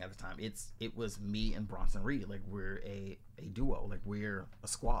was using at the time. It was me and Bronson Reed. Like, we're a duo. Like, we're a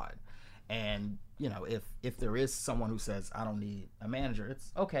squad. And, if there is someone who says, I don't need a manager,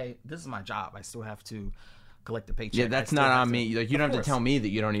 it's okay. This is my job. I still have to collect the paycheck. Yeah, that's not on me. Like, you don't have to tell me that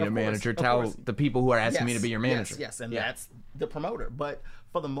you don't need a manager. Tell the people who are asking me to be your manager. Yes, and that's the promoter. But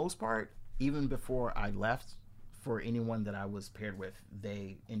for the most part, even before I left, for anyone that I was paired with,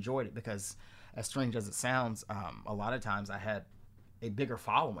 they enjoyed it, because as strange as it sounds, a lot of times I had a bigger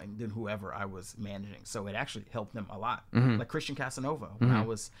following than whoever I was managing. So it actually helped them a lot. Like Christian Casanova, when I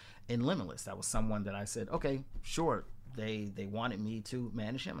was in Limitless, that was someone that I said, okay, sure. They wanted me to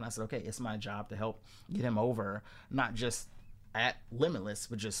manage him, and I said, okay, it's my job to help get him over, not just at Limitless,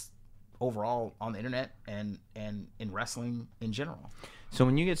 but just overall on the internet and in wrestling in general. So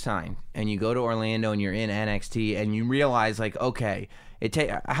when you get signed and you go to Orlando and you're in NXT and you realize, like, okay,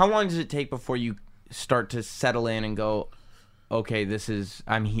 how long does it take before you start to settle in and go, okay,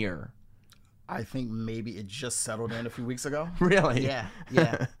 I'm here? I think maybe it just settled in a few weeks ago. Really? Yeah.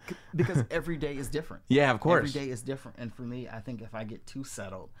 Because every day is different. Yeah, of course. Every day is different, and for me, I think if I get too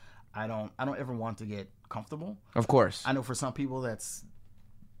settled, I don't ever want to get comfortable. Of course. I know for some people that's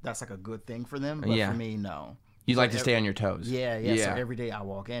like a good thing for them, but for me, no. You like to stay on your toes. Yeah. So every day I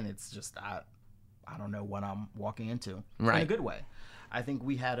walk in, it's just I don't know what I'm walking into. Right. In a good way. I think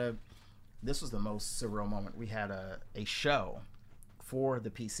this was the most surreal moment. We had a show for the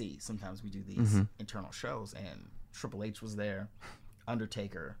PC. Sometimes we do these internal shows, and Triple H was there,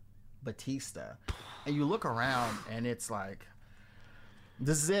 Undertaker, Batista, and you look around and it's like,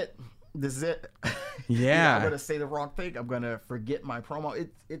 this is it. Yeah. I'm gonna say the wrong thing. I'm gonna forget my promo.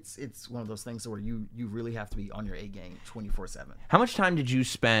 It's one of those things where you really have to be on your A game 24/7. How much time did you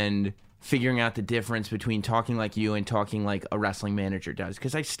spend figuring out the difference between talking like you and talking like a wrestling manager does?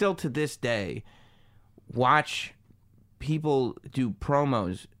 Because I still to this day watch people do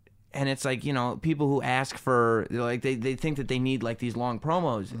promos, and it's like, people who ask for, like, they think that they need like these long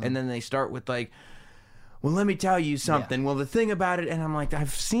promos, and then they start with like, well, let me tell you something. Well, the thing about it, and I'm like,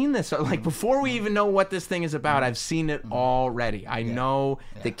 I've seen this. Like, before we even know what this thing is about, I've seen it already. I know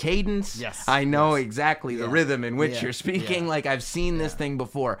the cadence. Yes. I know exactly the rhythm in which you're speaking. Like, I've seen this thing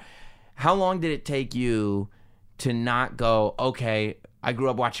before. How long did it take you to not go, okay, I grew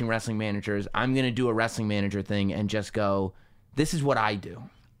up watching wrestling managers, I'm going to do a wrestling manager thing, and just go, this is what I do?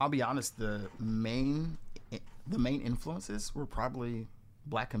 I'll be honest, the main influences were probably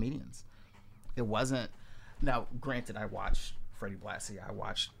black comedians. It wasn't, now granted, I watched Freddie Blassie, I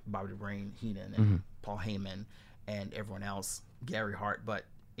watched Bobby the Brain Heenan and Paul Heyman and everyone else, Gary Hart, but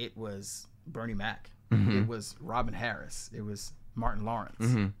it was Bernie Mac, it was Robin Harris, it was Martin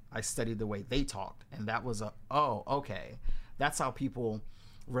Lawrence. I studied the way they talked, and that was okay, that's how people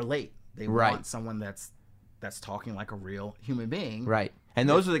relate. They want someone that's talking like a real human being. Right. And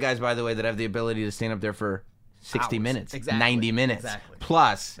those are the guys, by the way, that have the ability to stand up there for 60 minutes, 90 minutes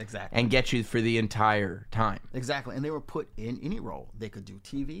plus, and get you for the entire time. Exactly. And they were put in any role. They could do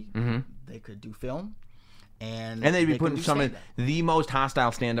TV, they could do film, and they'd be put in some of the most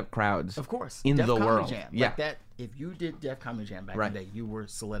hostile stand-up crowds, of course, in Def the Comedy world. Jam. Yeah. Like that, if you did Def Comedy Jam back in the day, you were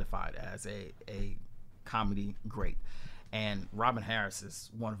solidified as a comedy great. And Robin Harris is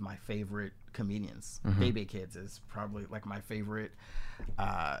one of my favorite comedians. Baby Kids is probably like my favorite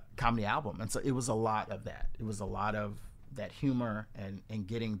comedy album. And so it was a lot of that. It was a lot of that humor and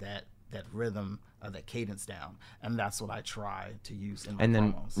getting that rhythm, that cadence down, and that's what I try to use in my And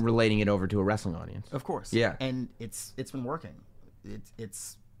then promos. relating it over to a wrestling audience. Of course. Yeah. And it's been working.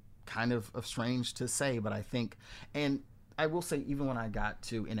 It's kind of strange to say, but I think, and I will say, even when I got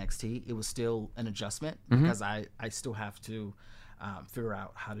to NXT, it was still an adjustment because I still have to figure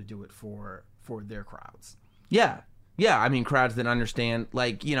out how to do it for their crowds. Yeah. Yeah. I mean, crowds that understand,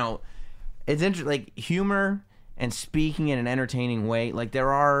 like, you know, it's interesting, like humor and speaking in an entertaining way. Like,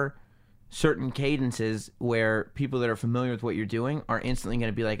 there are certain cadences where people that are familiar with what you're doing are instantly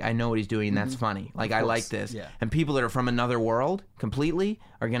going to be like, I know what he's doing, and that's funny. Like, I like this. Yeah. And people that are from another world completely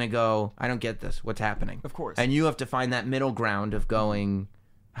are going to go, I don't get this. What's happening? Of course. And you have to find that middle ground of going,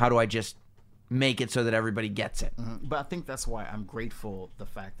 how do I just make it so that everybody gets it? But I think that's why I'm grateful the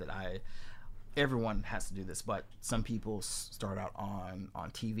fact that everyone has to do this, but some people start out on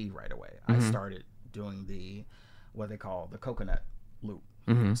TV right away. I started doing what they call the coconut loop.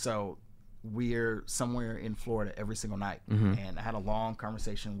 So we're somewhere in Florida every single night, and I had a long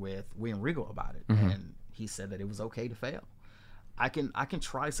conversation with William Regal about it, and he said that it was okay to fail. I can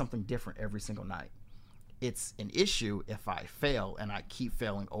try something different every single night. It's an issue if I fail and I keep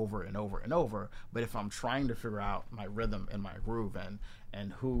failing over and over and over. But if I'm trying to figure out my rhythm and my groove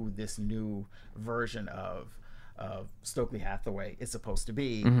and who this new version of Stokely Hathaway is supposed to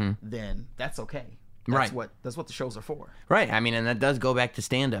be, then that's okay. That's Right. That's what the shows are for. Right. I mean, and that does go back to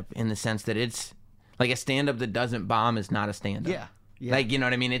stand-up in the sense that it's like a stand-up that doesn't bomb is not a stand-up. Yeah. Yeah. Like, you know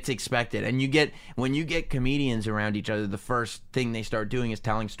what I mean? It's expected. And when you get comedians around each other, the first thing they start doing is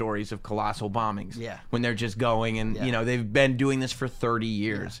telling stories of colossal bombings. Yeah. When they're just going and, you know, they've been doing this for 30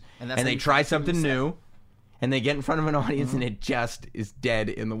 years. Yeah. And that's how they you try try to something set. new and they get in front of an audience and it just is dead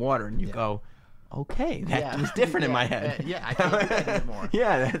in the water. And you go, okay, that was different in my head. Yeah, I can't do that anymore.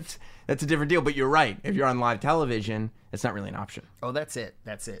 Yeah, that's a different deal. But you're right. If you're on live television, it's not really an option. Oh, that's it.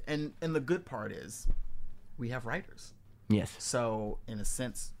 That's it. And the good part is we have writers. Yes. So in a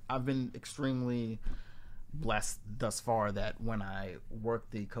sense, I've been extremely blessed thus far that when I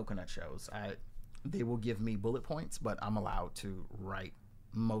work the coconut shows, they will give me bullet points, but I'm allowed to write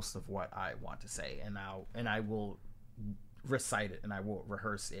most of what I want to say, and I will recite it and I will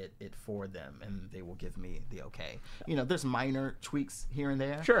rehearse it for them, and they will give me the okay. You know, there's minor tweaks here and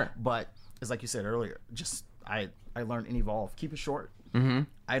there. Sure. But it's like you said earlier, just I learned and evolve. Keep it short.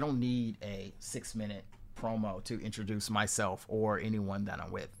 I don't need a 6-minute promo to introduce myself or anyone that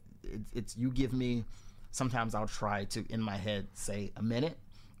I'm with. It's you give me, sometimes I'll try to in my head say a minute,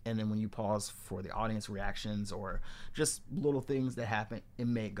 and then when you pause for the audience reactions or just little things that happen, it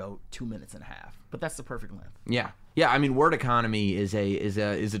may go 2.5 minutes, but that's the perfect length. Yeah. Yeah, I mean, word economy is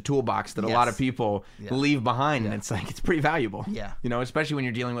a toolbox that a lot of people leave behind, and it's like it's pretty valuable. Yeah. You know, especially when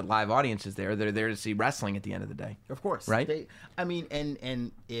you're dealing with live audiences there. They're there to see wrestling at the end of the day. Of course. Right? I mean,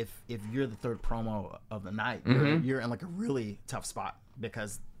 and if you're the third promo of the night, you're in like a really tough spot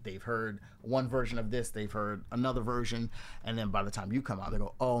because they've heard one version of this, they've heard another version, and then by the time you come out, they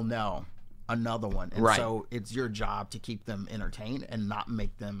go, oh no, another one. And so it's your job to keep them entertained and not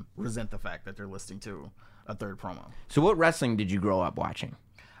make them resent the fact that they're listening to a third promo. So what wrestling did you grow up watching?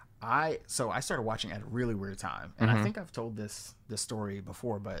 I started watching at a really weird time, and I think I've told this story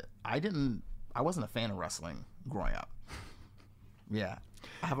before, but I wasn't a fan of wrestling growing up. Yeah,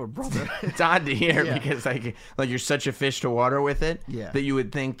 I have a brother. It's odd to hear because like you're such a fish to water with it that you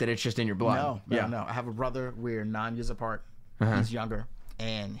would think that it's just in your blood. No. I have a brother. We're 9 years apart. He's younger,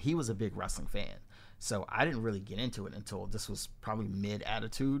 and he was a big wrestling fan. So I didn't really get into it until this was probably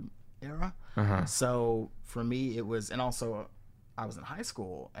mid-Attitude era. So for me, it was, and also I was in high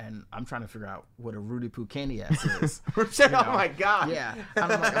school, and I'm trying to figure out what a Rudy Poo candy ass is. Oh my God! Yeah,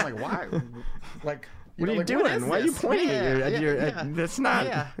 and I'm like, why? Like, what are you like, doing? Why are you pointing at your? That's not.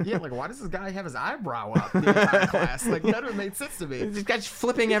 Yeah. Like, why does this guy have his eyebrow up the entire class? Like, that would make sense to me. This guy's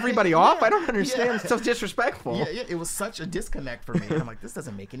flipping everybody off. I don't understand. It's so disrespectful. Yeah. It was such a disconnect for me. I'm like, this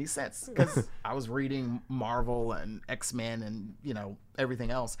doesn't make any sense because I was reading Marvel and X-Men and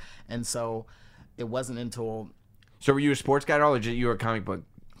everything else, and so it wasn't until. So were you a sports guy at all, or you were a comic book?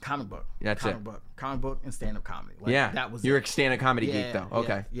 Comic book. That's comic book and stand-up comedy. Like, that was you're it. a stand-up comedy geek though.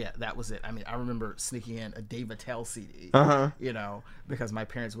 Okay. Yeah, that was it. I mean, I remember sneaking in a Dave Attell CD, because my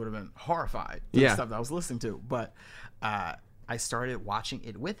parents would have been horrified to the stuff that I was listening to. But I started watching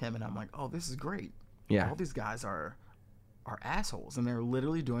it with him, and I'm like, oh, this is great. Yeah. All these guys are assholes, and they're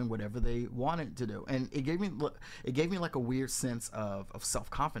literally doing whatever they wanted to do. And it gave me like a weird sense of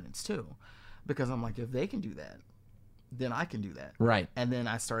self-confidence too, because I'm like, if they can do that, then I can do that. Right. And then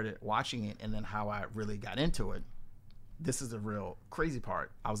I started watching it, and then how I really got into it. This is the real crazy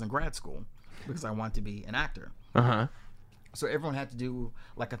part. I was in grad school because I wanted to be an actor. So everyone had to do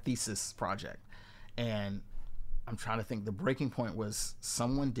like a thesis project, and I'm trying to think. The breaking point was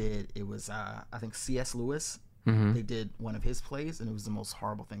someone did. It was I think C.S. Lewis. They did one of his plays, and it was the most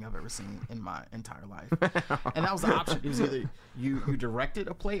horrible thing I've ever seen in my entire life. And that was the option. It was either you directed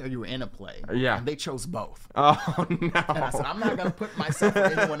a play or you were in a play. Yeah. And they chose both. Oh no! And I said, I'm not going to put myself or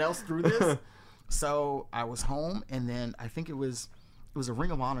anyone else through this. So I was home, and then I think it was a Ring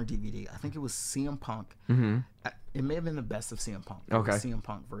of Honor DVD. I think it was CM Punk. It may have been the best of CM Punk. It was Okay. CM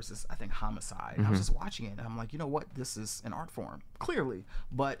Punk versus, I think, Homicide. And I was just watching it, and I'm like, you know what? This is an art form, clearly.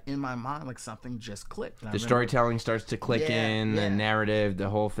 But in my mind, like, something just clicked. And I The remember- storytelling starts to click Yeah, in, the yeah. narrative, the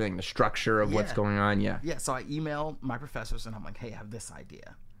whole thing, the structure of what's Yeah. going on. Yeah. Yeah, so I emailed my professors, and I'm like, hey, I have this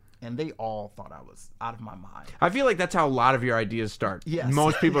idea. And they all thought I was out of my mind. I feel like that's how a lot of your ideas start. Yes.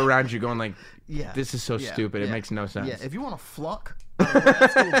 Most people around you going like, Yeah. this is so Yeah, stupid. It yeah. makes no sense. Yeah, if you want to flunk out of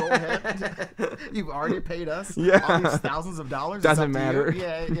grad school, go ahead. You've already paid us Yeah. all these thousands of dollars. It's Doesn't up to you.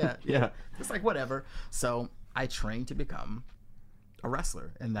 matter. Yeah. Yeah. It's like, whatever. So I trained to become a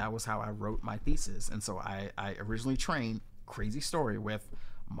wrestler, and that was how I wrote my thesis. And so I originally trained, crazy story, with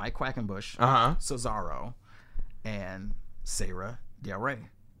Mike Quackenbush, Cesaro, and Sarah Del Rey.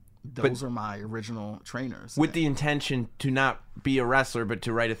 Those are my original trainers. With the intention to not be a wrestler, but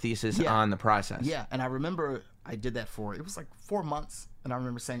to write a thesis Yeah. on the process. Yeah, and I remember I did that for, it was like 4 months, and I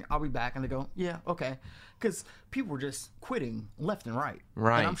remember saying, I'll be back, and they go, yeah, okay. Because people were just quitting left and right.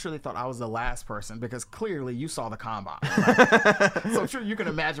 Right. And I'm sure they thought I was the last person, because clearly you saw the combine. So I'm sure you can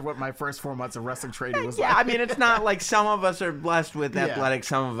imagine what my first 4 months of wrestling training was Yeah, like. I mean, it's not like some of us are blessed with Yeah. athletics,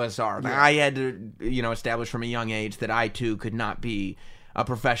 some of us are. Yeah. I had to, establish from a young age that I too could not be a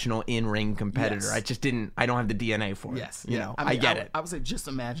professional in-ring competitor. Yes. I just didn't. I don't have the DNA for it. Yes. You yeah. know, I, I mean, get it. I would say just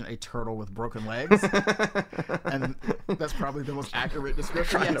imagine a turtle with broken legs. And that's probably the most accurate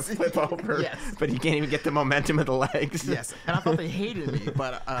description. Trying Yes. to flip over, Yes. but he can't even get the momentum of the legs. Yes, and I thought they hated me,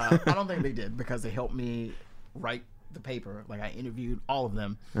 but I don't think they did, because they helped me write the paper. Like, I interviewed all of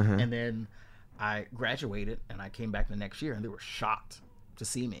them, and then I graduated, and I came back the next year, and they were shocked to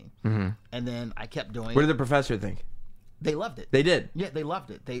see me. And then I kept doing What it. did the professor think? They loved it. They did. Yeah, they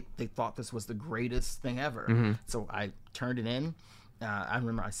loved it. They thought this was the greatest thing ever. So I turned it in. I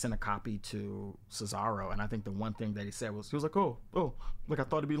remember I sent a copy to Cesaro, and I think the one thing that he said was, he was like, oh, look, I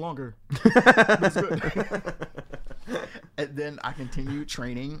thought it'd be longer. That's good. And then I continued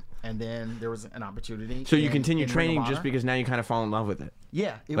training, and then there was an opportunity. So you in- continue in Ring of training just Honor. because now you kind of fall in love with it.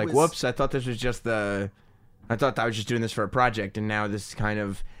 Yeah, it Like, was, whoops, I thought this was just I thought I was just doing this for a project, and now this is kind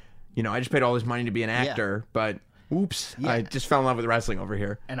of, I just paid all this money to be an actor, but oops, Yeah. I just fell in love with wrestling over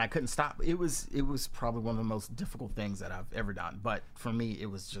here. and I couldn't stop. It was probably one of the most difficult things that I've ever done. But for me, it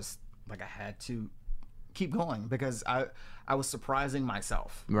was just like I had to keep going, because I was surprising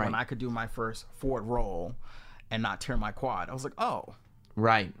myself Right. when I could do my first forward roll and not tear my quad. I was like, oh,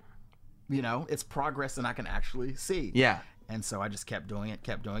 Right. it's progress and I can actually see. Yeah. And so I just kept doing it,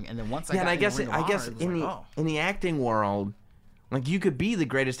 and then once I Yeah, got and I in guess Ring of Honor, it was in like, the oh. in the acting world, like, you could be the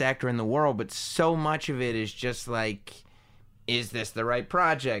greatest actor in the world, but so much of it is just like, is this the right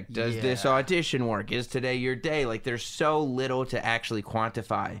project? Does this Yeah. audition work? Is today your day? Like, there's so little to actually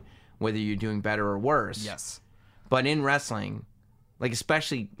quantify whether you're doing better or worse. Yes. But in wrestling, like,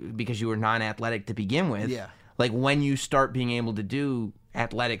 especially because you were non-athletic to begin with, Yeah. like, when you start being able to do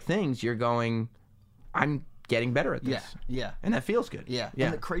athletic things, you're going, I'm getting better at this. Yeah. And that feels good. Yeah. Yeah.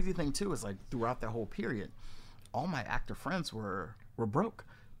 And the crazy thing too is, like, throughout that whole period, all my actor friends were broke.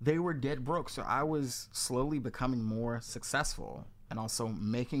 They were dead broke. So I was slowly becoming more successful and also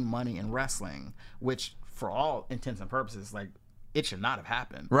making money in wrestling, which for all intents and purposes, like, it should not have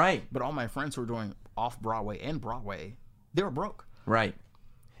happened. Right. But all my friends who were doing off Broadway and Broadway, they were broke. Right.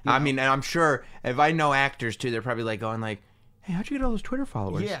 I mean, and I'm sure if I know actors too, they're probably like going like, hey, how'd you get all those Twitter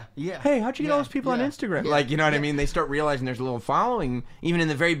followers? Yeah. Hey, how'd you get all Yeah, those people on yeah, Instagram? yeah, Like, you know what I yeah. mean? They start realizing there's a little following, even in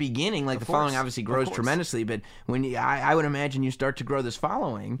the very beginning. Like, the following course, obviously of grows course. tremendously, but when I would imagine you start to grow this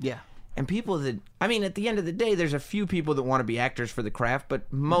following. Yeah. And people that, I mean, at the end of the day, there's a few people that want to be actors for the craft,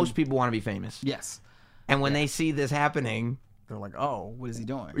 but most people want to be famous. Yes. And when they see this happening, They're like, oh, what is he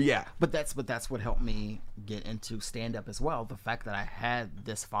doing? Yeah. But that's what helped me get into stand up as well. The fact that I had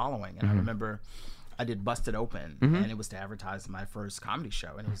this following, Mm-hmm. and I remember I did Busted Open, and it was to advertise my first comedy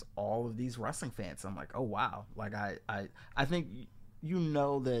show, and it was all of these wrestling fans. I'm like, oh wow, like I think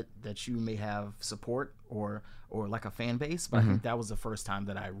that you may have support or like a fan base, but I think that was the first time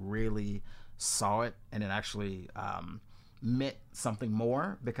that I really saw it, and it actually meant something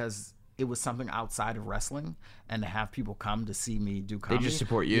more, because it was something outside of wrestling, and to have people come to see me do comedy. They just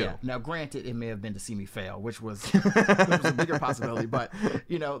support you. Yeah. Now, granted, it may have been to see me fail, which was a bigger possibility, but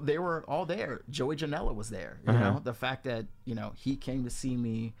they were all there. Joey Janela was there. You know, the fact that he came to see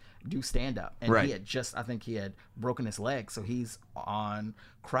me do stand up, and Right. he had I think he had broken his leg, so he's on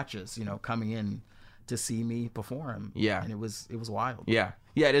crutches. coming in to see me perform. Yeah. And it was wild. Yeah.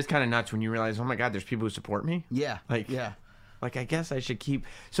 Yeah, it is kind of nuts when you realize, oh my God, there's people who support me. Yeah. Yeah. Like, I guess I should keep.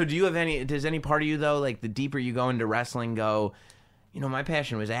 So does any part of you, though, like the deeper you go into wrestling, my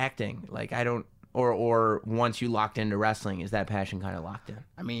passion was acting. Like, I don't, or once you locked into wrestling, is that passion kind of locked in?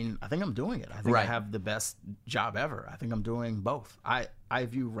 I mean, I think I'm doing it. I think I Right. have the best job ever. I think I'm doing both. I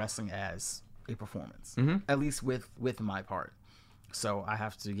view wrestling as a performance, at least with my part. So I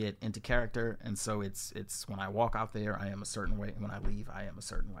have to get into character, and so it's when I walk out there, I am a certain way, and when I leave, I am a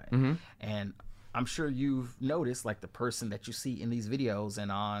certain way. And I'm sure you've noticed, like, the person that you see in these videos and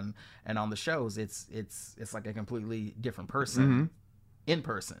on the shows, it's like a completely different person in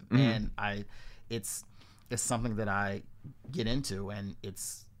person, and it's something that I get into, and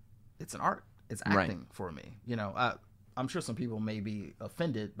it's an art. It's acting for me. I'm sure some people may be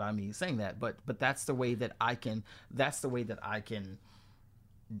offended by me saying that, but that's the way that I can. That's the way that I can.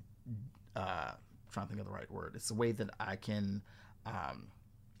 Trying to think of the right word. It's the way that I can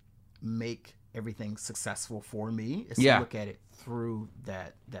make everything successful for me. Is to look at it through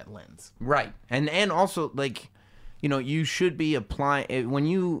that lens. Right. And also, like, you should be applying when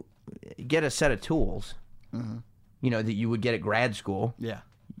you get a set of tools, that you would get at grad school. Yeah.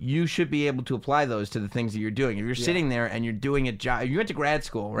 You should be able to apply those to the things that you're doing. If you're sitting there and you're doing a job, you went to grad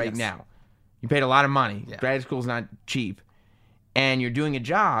school right now. You paid a lot of money. Yeah. Grad school's not cheap. And you're doing a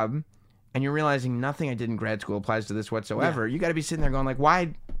job and you're realizing nothing I did in grad school applies to this whatsoever. You got to be sitting there going, like,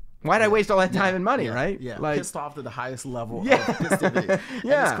 why'd I waste all that time and money, right? Yeah, like, pissed off to the highest level of pissed to be. And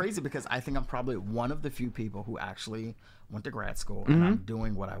Yeah. it's crazy because I think I'm probably one of the few people who actually went to grad school, and I'm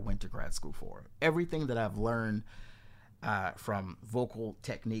doing what I went to grad school for. Everything that I've learned from vocal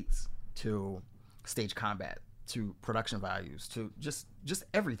techniques to stage combat to production values to just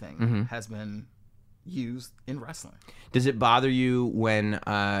everything has been used in wrestling. Does it bother you when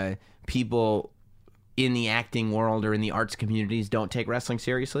people in the acting world or in the arts communities don't take wrestling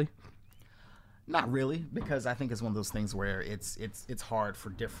seriously? Not really, because I think it's one of those things where it's hard for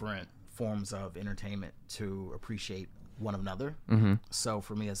different forms of entertainment to appreciate one another. So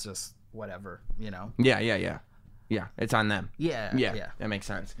for me, it's just whatever, Yeah, it's on them. Yeah. That makes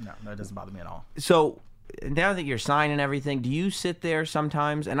sense. No, that doesn't bother me at all. So now that you're signed and everything, do you sit there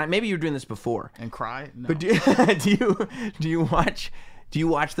sometimes? And maybe you're doing this before, And cry? No. but do you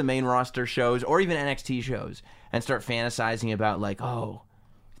watch the main roster shows or even NXT shows and start fantasizing about, like, oh,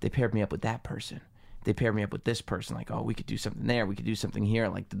 if they paired me up with that person, if they paired me up with this person, like, oh, we could do something there, we could do something here.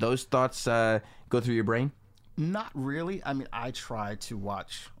 Like, do those thoughts go through your brain? Not really. I mean, I try to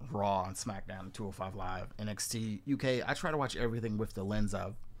watch Raw and SmackDown and 205 Live, NXT UK. I try to watch everything with the lens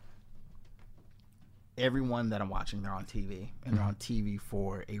of everyone that I'm watching, they're on TV, and they're on TV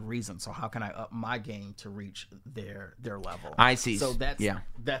for a reason. So how can I up my game to reach their level? I see. So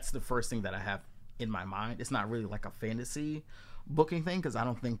that's the first thing that I have in my mind. It's not really like a fantasy booking thing, because I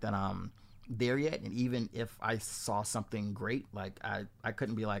don't think that I'm there yet. And even if I saw something great, like I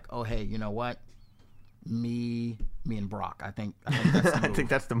couldn't be like, oh, hey, you know what? Me and Brock. I think that's the move. I think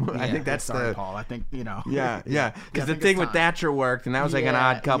that's the move. I think that's sorry, the Paul. I think Yeah. I Because the think thing it's with time. Thatcher worked, and that was like an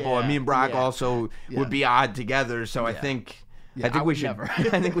odd couple. And me and Brock also Yeah. would be odd together. So I think. Yeah, I think I we would should. never.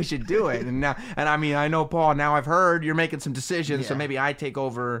 I think we should do it. And I mean, I know, Paul. Now I've heard you're making some decisions, so Yeah. maybe I take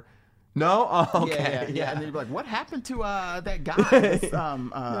over. No, oh, okay, Yeah. And then you'd be like, "What happened to that guy? This, I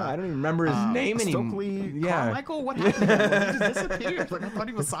don't even remember his name anymore. Stokely Yeah, Carmichael? What happened to him? He just disappeared. Like, I thought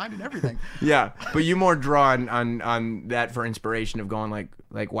he was signed and everything." yeah. But you more draw on that for inspiration of going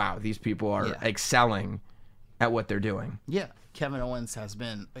like, wow, these people are excelling at what they're doing. Yeah, Kevin Owens has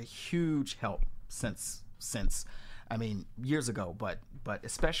been a huge help since I mean, years ago, but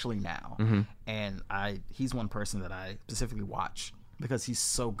especially now. And he's one person that I specifically watch because he's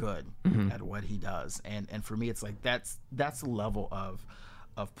so good at what he does. And for me, it's like that's the level of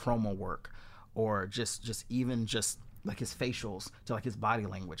promo work, or just even just like his facials to like his body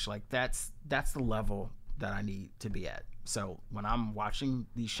language. Like that's the level that I need to be at. So when I'm watching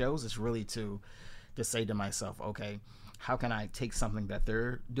these shows, it's really to say to myself, okay, how can I take something that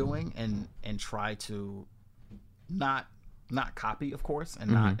they're doing and try to not copy, of course,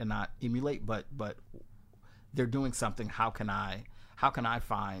 and not emulate, but they're doing something. How can I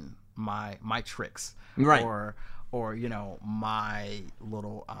find my tricks, Right. or my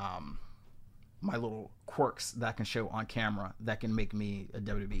little my little quirks that I can show on camera that can make me a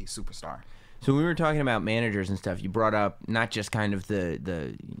WWE superstar. So when we were talking about managers and stuff, you brought up not just kind of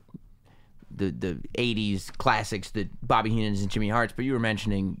the 80s classics, the Bobby Heenans and Jimmy Harts, but you were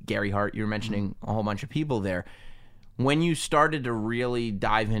mentioning Gary Hart, you were mentioning a whole bunch of people there. When you started to really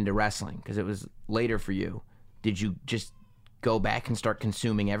dive into wrestling, because it was later for you, did you just go back and start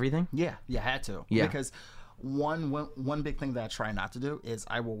consuming everything? Yeah, I had to. Yeah. Because one big thing that I try not to do is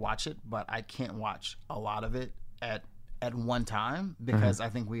I will watch it, but I can't watch a lot of it at one time, because I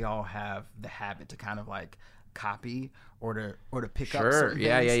think we all have the habit to kind of like copy or to pick up certain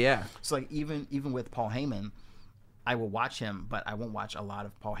things. Yeah. So like even with Paul Heyman, I will watch him, but I won't watch a lot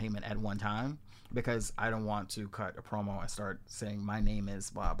of Paul Heyman at one time, because I don't want to cut a promo and start saying my name is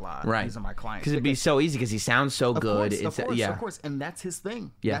blah blah. Right. These are my clients. Because it'd be so easy, because he sounds so good. Of course, and that's his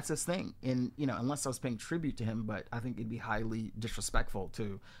thing. Yeah. That's his thing. And unless I was paying tribute to him, but I think it'd be highly disrespectful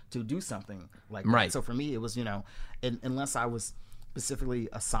to do something like that. Right. So for me, it was unless I was specifically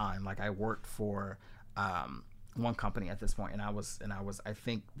assigned, like I worked for one company at this point, and I was I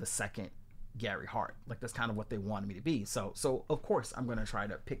think the second Gary Hart. Like that's kind of what they wanted me to be. So of course I'm going to try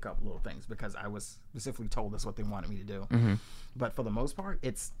to pick up little things, because I was specifically told that's what they wanted me to do. Mm-hmm. But for the most part,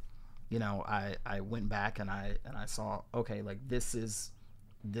 it's I went back and I saw, okay, like this is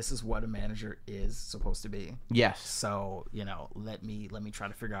what a manager is supposed to be. Yes. So let me try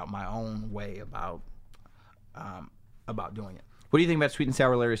to figure out my own way about doing it. What do you think about Sweet and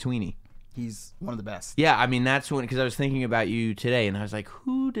Sour Larry Sweeney? He's one of the best. Yeah, I mean, that's when, because I was thinking about you today, and I was like,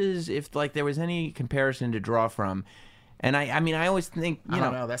 if like there was any comparison to draw from, and I mean, I always think, I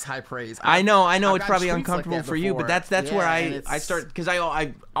don't know, that's high praise. I know I've it's gotten probably tweets uncomfortable like that for you, but before. that's where and I start, because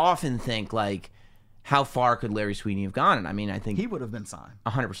I often think like, how far could Larry Sweeney have gone? And I mean, I think he would have been signed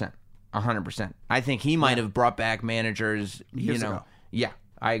 100%. I think he might have brought back managers, Years ago. Yeah,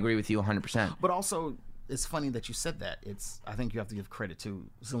 I agree with you 100%. But also, it's funny that you said that. I think you have to give credit to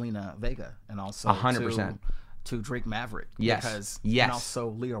Zelina Vega and also 100%. to Drake Maverick. Yes. And also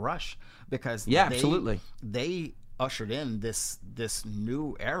Leo Rush, because absolutely. They ushered in this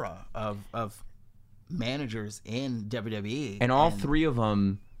new era of managers in WWE. And all three of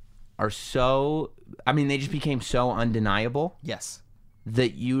them are so, I mean, they just became so undeniable. Yes.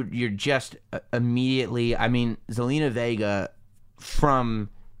 That you're just immediately, I mean, Zelina Vega from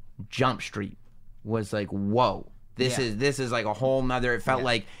Jump Street was like, whoa, this is like a whole nother, it felt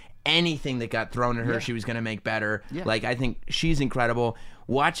like anything that got thrown at her, she was going to make better. Yeah. Like, I think she's incredible.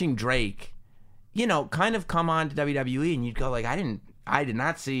 Watching Drake, kind of come on to WWE, and you'd go like, I did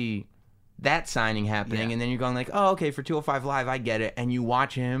not see that signing happening. Yeah. And then you're going like, oh, okay, for 205 Live, I get it. And you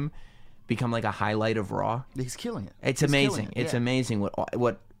watch him become like a highlight of Raw. He's killing it. It's He's amazing. killing it. It's amazing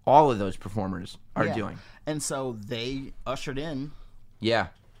what all of those performers are doing. And so they ushered in Yeah.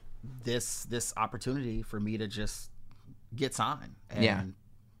 this opportunity for me to just get signed. And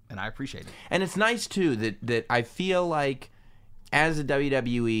I appreciate it. And it's nice too that I feel like as a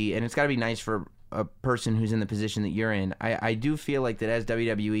WWE, and it's got to be nice for a person who's in the position that you're in, I do feel like that as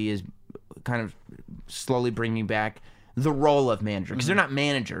WWE is kind of slowly bringing back the role of manager, because they're not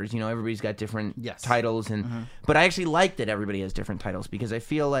managers, everybody's got different titles, and but I actually like that everybody has different titles, because I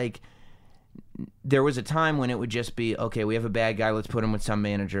feel like there was a time when it would just be, okay, we have a bad guy, let's put him with some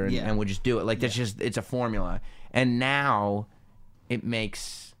manager, and we'll just do it. Like, that's just, it's a formula. And now it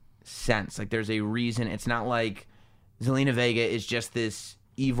makes sense. Like, there's a reason. It's not like Zelina Vega is just this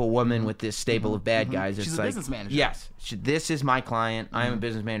evil woman with this stable of bad guys. It's She's like, a business manager. yes, this is my client. I am a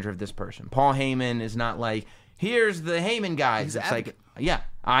business manager of this person. Paul Heyman is not like, here's the Heyman guys. He's it's an like, advocate.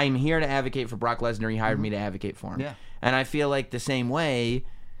 I'm here to advocate for Brock Lesnar. He hired me to advocate for him. Yeah. And I feel like the same way,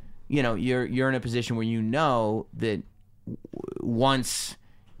 you're in a position where that once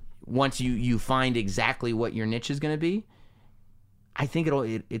you find exactly what your niche is going to be, I think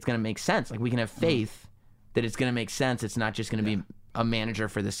it's going to make sense. Like, we can have faith that it's going to make sense. It's not just going to be a manager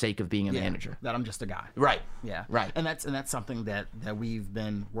for the sake of being a manager. That I'm just a guy. Right. Yeah. Right. And that's something that we've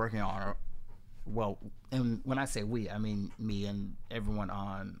been working on. Well, and when I say we, I mean me and everyone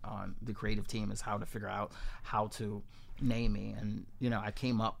on the creative team, is how to figure out how to name me. And I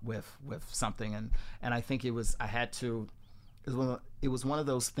came up with something, and I think it was one of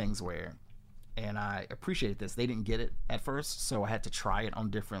those things where, and I appreciate this, they didn't get it at first, so I had to try it on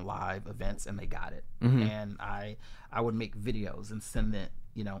different live events, and they got it. And I would make videos and send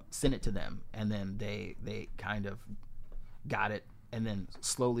it to them, and then they kind of got it. And then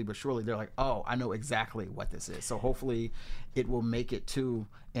slowly but surely, they're like, oh, I know exactly what this is. So hopefully it will make it to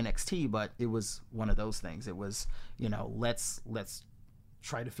NXT, but it was one of those things. It was, let's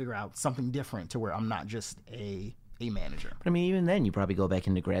try to figure out something different to where I'm not just a a manager. But I mean, even then, you probably go back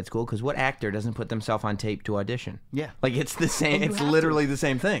into grad school because what actor doesn't put themselves on tape to audition? Yeah. Like it's the same. And you It's have literally the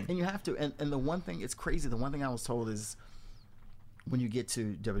same thing. And you have to. And the one thing, it's crazy. The one thing I was told is when you get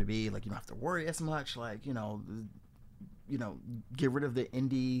to WWE, like you don't have to worry as much. Like get rid of the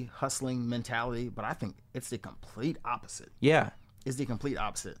indie hustling mentality. But I think it's the complete opposite. Yeah. It's the complete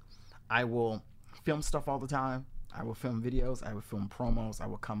opposite. I will film stuff all the time. I will film videos. I will film promos. I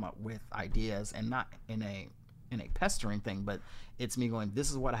will come up with ideas, and not in a pestering thing, but it's me going, this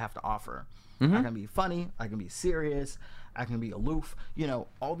is what I have to offer. I can be funny. I can be serious. I can be aloof.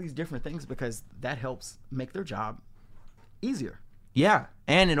 All these different things, because that helps make their job easier. Yeah,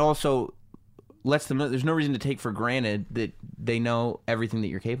 and it also lets them know there's no reason to take for granted that they know everything that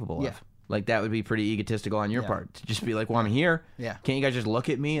you're capable Yeah. of. Like, that would be pretty egotistical on your Yeah. part to just be like, well, I'm here. Yeah. Can't you guys just look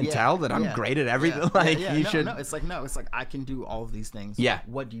at me and Yeah. tell that I'm Yeah. great at everything? Yeah. Like, Yeah. you No, should. No, it's like I can do all of these things. Yeah.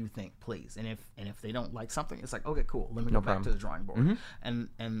 What do you think, please? And if they don't like something, it's like, okay, cool. Let me No go back problem. to the drawing board. And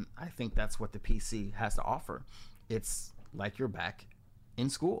I think that's what the PC has to offer. It's like you're back in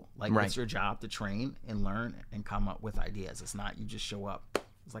school. Like Right. it's your job to train and learn and come up with ideas. It's not you just show up.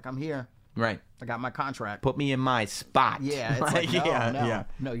 It's like, I'm here. Right. I got my contract. Put me in my spot. Yeah, it's like, no, yeah.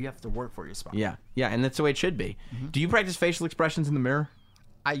 no, you have to work for your spot. Yeah. Yeah, and that's the way it should be. Do you practice facial expressions in the mirror?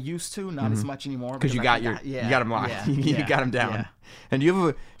 I used to, not as much anymore. Because you I got think you got them locked. yeah, you yeah, got them down. yeah. And do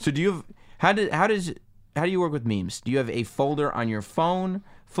you have how do you work with memes? Do you have a folder on your phone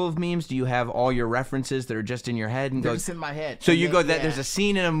full of memes? Do you have all your references that are just in your head and They're go just in my head. So And you then- go that yeah. there's a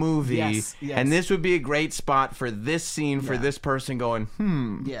scene in a movie Yes, yes. and this would be a great spot for this scene for Yeah. this person going,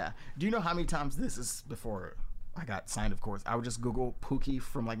 Yeah. Do you know how many times this is before I got signed, of course? I would just Google Pookie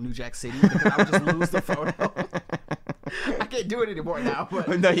from like New Jack City because I would just lose the photo. I can't do it anymore now.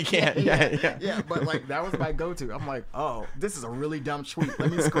 But No, you can't. Yeah. yeah. But like that was my go-to. I'm like, oh, this is a really dumb tweet. Let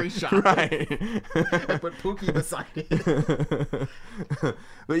me screenshot it Right. and put Pookie beside it.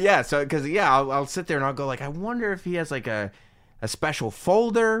 But yeah, so because I'll sit there and I'll go like, I wonder if he has like a special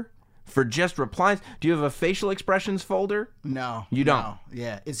folder for just replies. Do you have a facial expressions folder? No, You don't? no.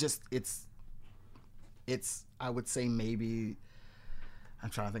 Yeah, it's just it's. I would say maybe. I'm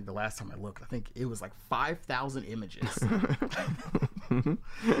trying to think. The last time I looked, I think it was like 5,000 images,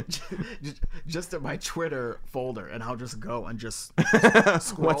 just in my Twitter folder, and I'll just go and just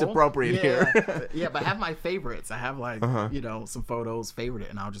scroll. What's appropriate Yeah. here? Yeah, but I have my favorites. I have like some photos favorited,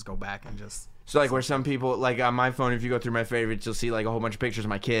 and I'll just go back and just. So like where some people like on my phone, if you go through my favorites, you'll see like a whole bunch of pictures of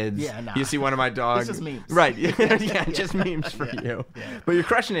my kids. Yeah, nah. You see one of my dogs. It's just memes. Right. Yeah, just memes for Yeah. you. Yeah. But you're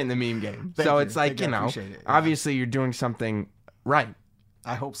crushing it in the meme game. Thank so you. it's like, Thank you. I you know, appreciate it. Yeah. obviously you're doing something right.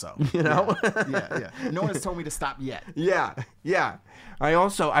 I hope so. You know? Yeah. No one has told me to stop yet. Yeah.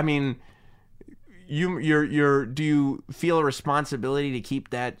 I mean, do you feel a responsibility to keep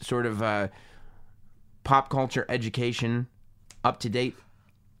that sort of pop culture education up to date?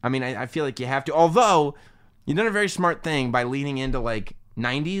 I mean, I feel like you have to. Although you've done a very smart thing by leaning into like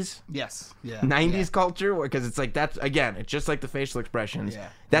 90s. Yes. Yeah. 90s yeah. culture, because it's like that's again, it's just like the facial expressions. Yeah.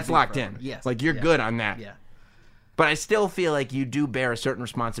 That's It'll be locked forever. in. Yes. Like you're Yeah. good on that. Yeah. But I still feel like you do bear a certain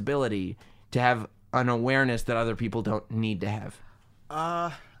responsibility to have an awareness that other people don't need to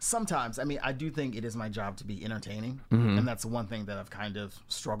have. Sometimes. I mean, I do think it is my job to be entertaining, Mm-hmm. and that's one thing that I've kind of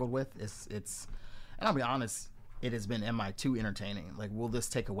struggled with. It's, and I'll be honest, it has been, am I too entertaining? Like, will this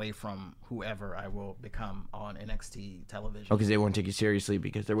take away from whoever I will become on NXT television? Oh, because they won't take you seriously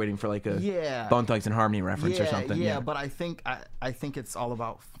because they're waiting for like a Yeah. Bone Thugs and Harmony reference or something. Yeah, but I think it's all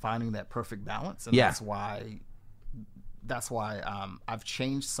about finding that perfect balance, and Yeah. that's why I've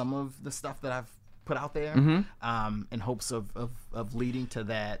changed some of the stuff that I've put out there in hopes of leading to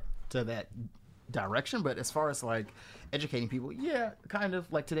that direction. But as far as like educating people, yeah, kind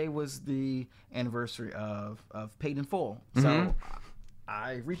of like today was the anniversary of Paid in Full, so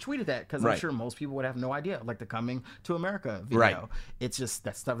I retweeted that because Right. I'm sure most people would have no idea, like the Coming to America video. Right. It's just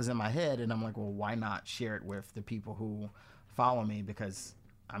that stuff is in my head, and I'm like, well, why not share it with the people who follow me? Because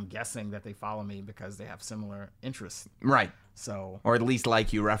I'm guessing that they follow me because they have similar interests. Right. So Or at least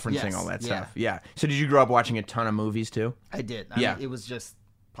like you referencing Yes, all that yeah. stuff. Yeah. So did you grow up watching a ton of movies too? I did. Yeah. I mean, it was just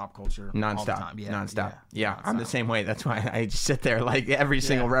pop culture all the Nonstop. time. Yeah, Nonstop. Yeah. I'm the nonstop. same way. That's why I just sit there like every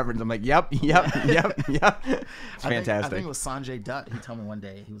single Yeah. reference. I'm like, yep. It's fantastic. I think it was Sanjay Dutt. He told me one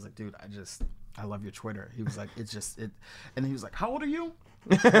day, he was like, dude, I love your Twitter. He was like, it's just it. And he was like, how old are you?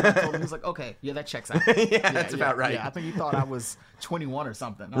 And I told him, he was like, okay, yeah, that checks out. That's about right. Yeah, I think he thought I was 21 or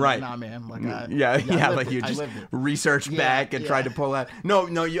something. I'm Right. Like, nah, man. Like, Yeah, I lived like it. you I just lived it. researched Yeah, back and yeah. tried to pull out. No,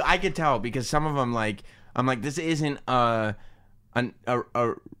 I could tell because some of them like I'm like this isn't a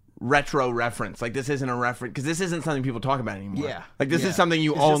retro reference. Like, this isn't a reference, because this isn't something people talk about anymore. Yeah. Like, this Yeah. is something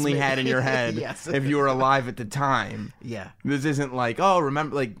you It's just only me. had in your head Yes. if you were alive at the time. Yeah. This isn't like, oh,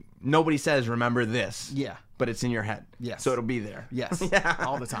 remember, like, nobody says, remember this. Yeah. But it's in your head. Yes. So it'll be there. Yes. Yeah.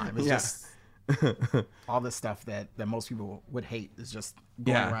 All the time. It's Yeah. just all the stuff that most people would hate is just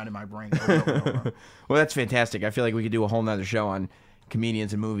going Yeah. around in my brain over and over and over. Well, that's fantastic. I feel like we could do a whole nother show on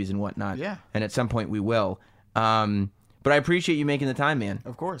comedians and movies and whatnot. Yeah. And at some point we will. But I appreciate you making the time, man.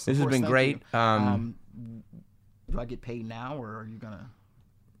 Of course. This of has course, been thank great. you. Do I get paid now, or are you gonna?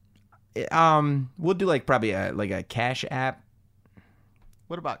 We'll do like probably a Cash App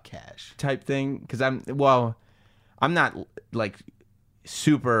What about cash? type thing, because I'm not like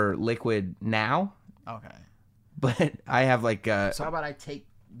super liquid now, Okay. but I have like So how about I take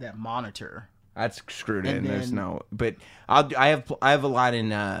that monitor? that's screwed and in. There's then- no, but I have a lot in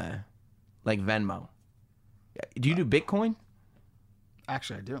like Venmo. Do you do Bitcoin?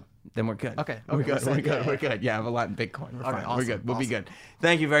 Actually, I do. Then we're good. Okay, We're okay, good. let's We're say- good. yeah, We're yeah. good. Yeah, I have a lot in Bitcoin. We're Okay, fine. We're awesome, good. We'll be awesome. good.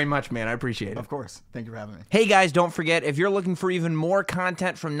 Thank you very much, man. I appreciate it. Of course. Thank you for having me. Hey guys, don't forget, if you're looking for even more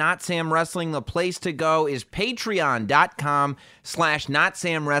content from Not Sam Wrestling, the place to go is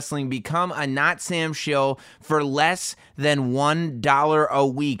patreon.com/NotSamWrestling. Become a Not Sam show for less than $1 a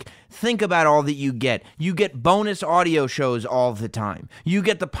week. Think about all that you get. You get bonus audio shows all the time. You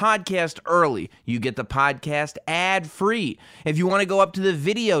get the podcast early. You get the podcast ad-free. If you want to go up to the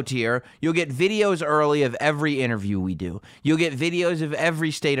video tier, you'll get videos early of every interview we do. You'll get videos of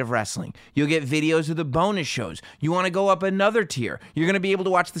every state of wrestling. You'll get videos of the bonus shows. You want to go up another tier, you're going to be able to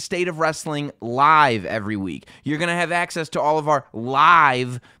watch the state of wrestling live every week. You're going to have access to all of our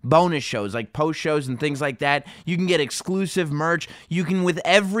live bonus shows, like post shows and things like that. You can get exclusive merch. You can, with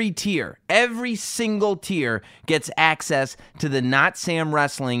every tier, every single tier gets access to the Not Sam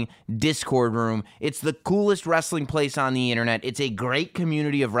Wrestling Discord room. It's the coolest wrestling place on the internet. It's a great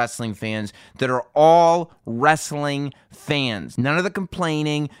community of wrestling fans that are all wrestling fans. None of the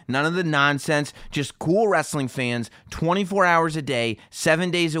complaining, none of the nonsense, just cool wrestling fans 24 hours a day,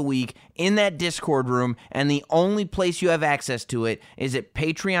 7 days a week in that Discord room, and the only place you have access to it is at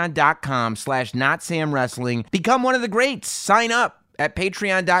patreon.com/NotSamWrestling. Become one of the greats. Sign up at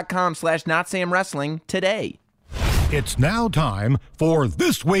patreon.com/NotSamWrestling today. It's now time for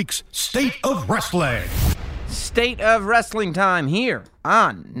this week's State of Wrestling. State of Wrestling time here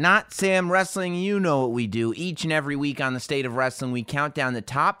on Not Sam Wrestling. You know what we do. Each and every week on the State of Wrestling, we count down the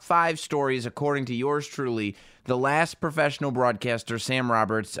top 5 stories according to yours truly, the last professional broadcaster, Sam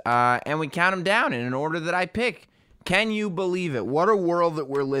Roberts, and we count them down in an order that I pick. Can you believe it? What a world that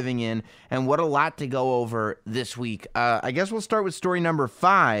we're living in, and what a lot to go over this week. I guess we'll start with story number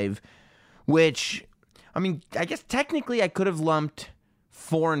 5, which, I mean, I guess technically I could have lumped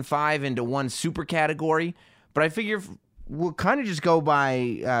 4 and 5 into one super category, but I figure we'll kind of just go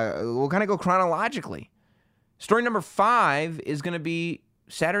by, we'll kind of go chronologically. Story number 5 is going to be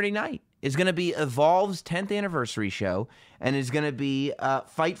Saturday night. It's going to be Evolve's 10th anniversary show, and is going to be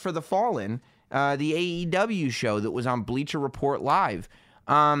Fight for the Fallen, the AEW show that was on Bleacher Report Live.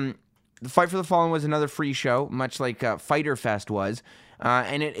 The Fight for the Fallen was another free show, much like Fyter Fest was,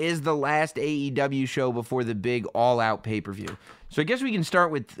 and it is the last AEW show before the big all-out pay-per-view. So I guess we can start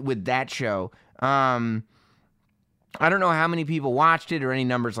with that show. I don't know how many people watched it or any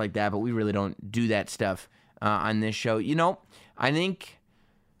numbers like that, but we really don't do that stuff on this show. You know, I think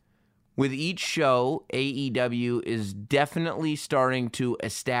with each show, AEW is definitely starting to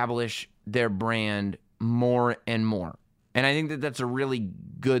establish their brand more and more. And I think that that's a really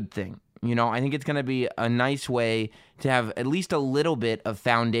good thing. You know, I think it's going to be a nice way to have at least a little bit of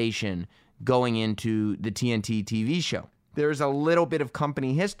foundation going into the TNT TV show. There's a little bit of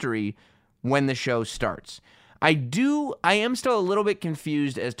company history when the show starts. I am still a little bit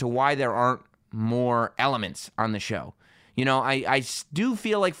confused as to why there aren't more elements on the show. You know, I do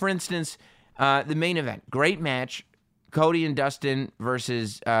feel like, for instance, the main event, great match, Cody and Dustin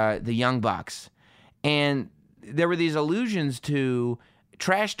versus the Young Bucks. And there were these allusions to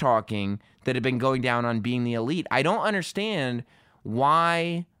trash talking that had been going down on Being the Elite. I don't understand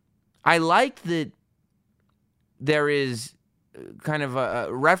why. I like that there is kind of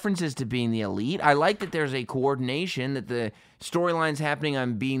references to Being the Elite. I like that there's a coordination, that the storylines happening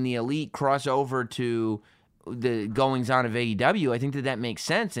on Being the Elite cross over to the goings-on of AEW. I think that makes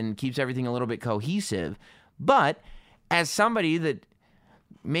sense and keeps everything a little bit cohesive. But as somebody that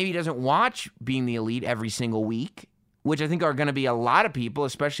maybe doesn't watch Being the Elite every single week, which I think are going to be a lot of people,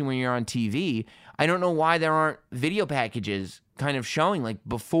 especially when you're on TV, I don't know why there aren't video packages kind of showing, like,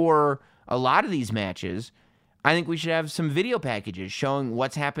 before a lot of these matches, I think we should have some video packages showing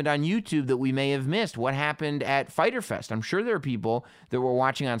what's happened on YouTube that we may have missed, what happened at Fyter Fest. I'm sure there are people that were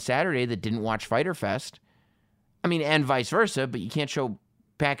watching on Saturday that didn't watch Fyter Fest. I mean, and vice versa, but you can't show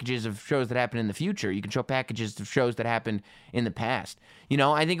packages of shows that happened in the future. You can show packages of shows that happened in the past.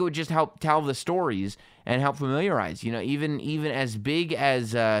 I think it would just help tell the stories and help familiarize. Even as big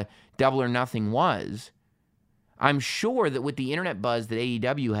as Double or Nothing was, I'm sure that with the internet buzz that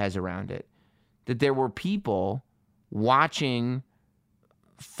AEW has around it, that there were people watching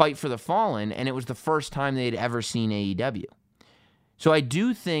Fight for the Fallen, and it was the first time they'd ever seen AEW. So I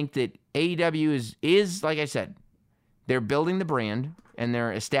do think that AEW is like I said, they're building the brand, and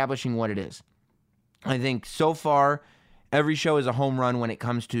they're establishing what it is. I think so far, every show is a home run when it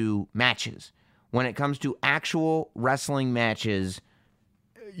comes to matches. When it comes to actual wrestling matches,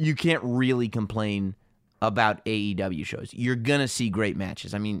 you can't really complain about AEW shows. You're going to see great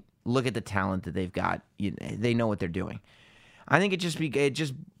matches. I mean, look at the talent that they've got. They know what they're doing. I think it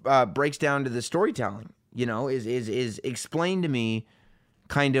just breaks down to the storytelling, is explain to me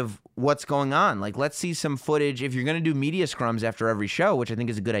kind of what's going on. Like, let's see some footage. If you're going to do media scrums after every show, which I think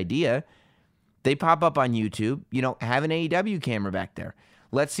is a good idea, they pop up on YouTube. Have an AEW camera back there.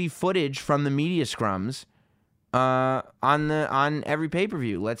 Let's see footage from the media scrums on every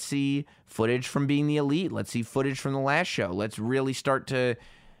pay-per-view. Let's see footage from Being the Elite. Let's see footage from the last show. Let's really start to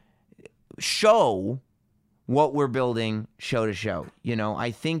show what we're building show to show.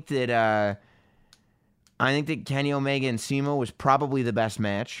 I think that Kenny Omega and CIMA was probably the best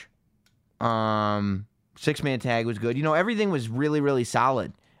match. 6-man tag was good. Everything was really, really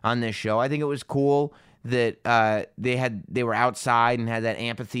solid on this show. I think it was cool that they were outside and had that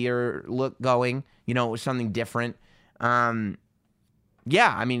amphitheater look going. It was something different. Yeah,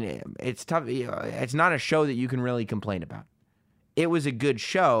 I mean, it's tough. It's not a show that you can really complain about. It was a good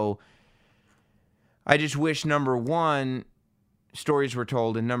show. I just wish, number one, stories were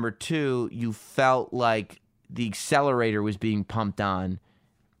told, and number two, you felt like the accelerator was being pumped on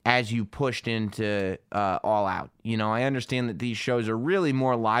as you pushed into All Out. I understand that these shows are really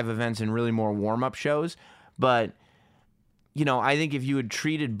more live events and really more warm-up shows, but, I think if you had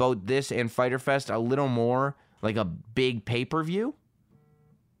treated both this and Fyter Fest a little more like a big pay-per-view,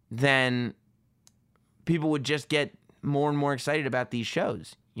 then people would just get more and more excited about these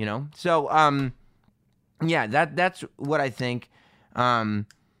shows, So, yeah, that's what I think.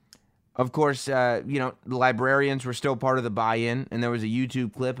 Of course, the Librarians were still part of the buy-in, and there was a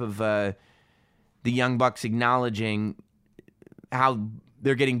YouTube clip of the Young Bucks acknowledging how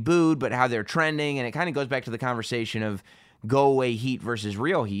they're getting booed, but how they're trending, and it kind of goes back to the conversation of go-away heat versus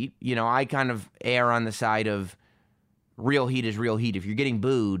real heat. I kind of err on the side of real heat is real heat. If you're getting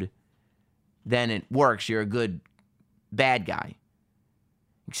booed, then it works. You're a good bad guy.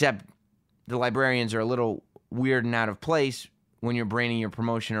 Except the Librarians are a little weird and out of place when you're branding your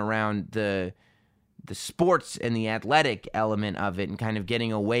promotion around the sports and the athletic element of it and kind of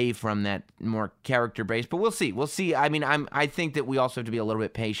getting away from that more character-based. But we'll see. We'll see. I mean, I think that we also have to be a little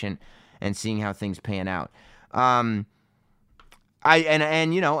bit patient and seeing how things pan out.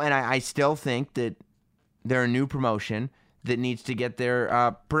 I still think that they're a new promotion that needs to get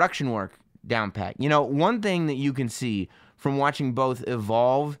their production work down pat. One thing that you can see from watching both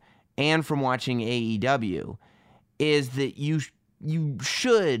Evolve and from watching AEW is that you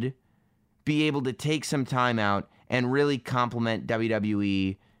should be able to take some time out and really compliment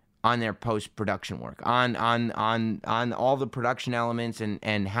WWE on their post-production work, on all the production elements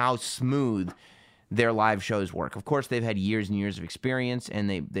and how smooth their live shows work. Of course, they've had years and years of experience, and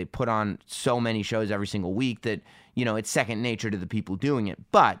they put on so many shows every single week that, it's second nature to the people doing it.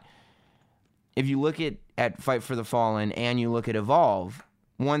 But if you look at Fight for the Fallen and you look at Evolve,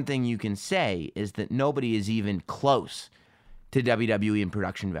 one thing you can say is that nobody is even close to WWE in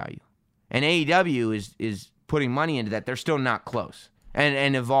production value. And AEW is putting money into that. They're still not close.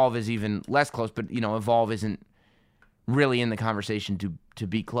 And Evolve is even less close, but, Evolve isn't really in the conversation to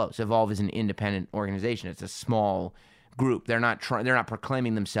be close. Evolve is an independent organization. It's a small group. They're not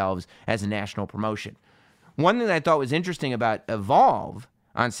proclaiming themselves as a national promotion. One thing that I thought was interesting about Evolve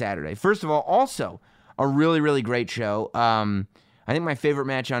on Saturday, first of all, also a really, really great show. I think my favorite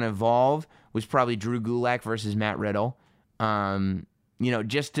match on Evolve was probably Drew Gulak versus Matt Riddle.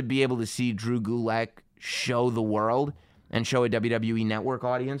 Just to be able to see Drew Gulak show the world and show a WWE Network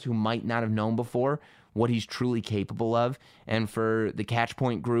audience who might not have known before what he's truly capable of, and for the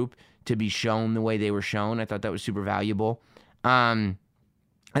Catchpoint group to be shown the way they were shown, I thought that was super valuable. I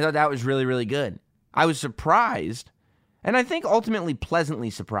thought that was really, really good. I was surprised, and I think ultimately pleasantly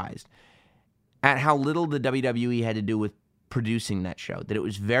surprised, at how little the WWE had to do with producing that show, that it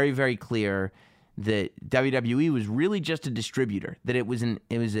was very, very clear that WWE was really just a distributor, that it was an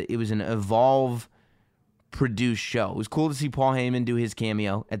Evolve produced show. It was cool to see Paul Heyman do his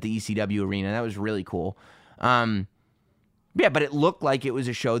cameo at the ECW arena. That was really cool. Yeah, but it looked like it was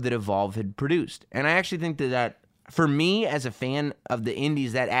a show that Evolve had produced. And I actually think that for me as a fan of the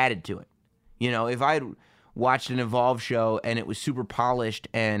indies, that added to it. You know, if I had watched an Evolve show and it was super polished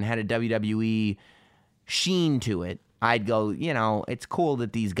and had a WWE sheen to it, I'd go, you know, it's cool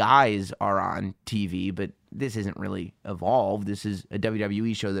that these guys are on TV, but this isn't really Evolve. This is a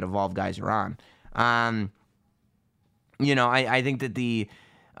WWE show that Evolve guys are on. You know, I think that the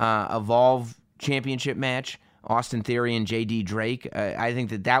Evolve championship match, Austin Theory and J.D. Drake, I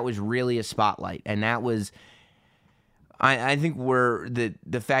think that was really a spotlight. And that was, I think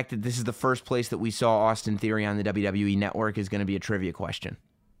the fact that this is the first place that we saw Austin Theory on the WWE Network is going to be a trivia question.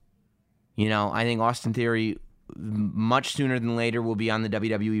 You know, I think Austin Theory, much sooner than later, will be on the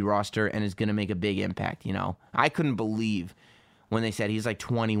WWE roster and is going to make a big impact. You know, I couldn't believe when they said he's like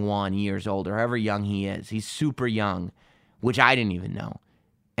 21 years old or however young he is. He's super young, which I didn't even know.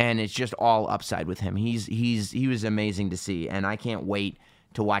 And it's just all upside with him. He was amazing to see, and I can't wait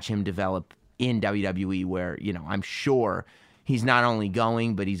to watch him develop in WWE, where, you know, I'm sure he's not only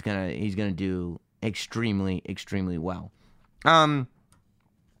going, but he's gonna do extremely, extremely well.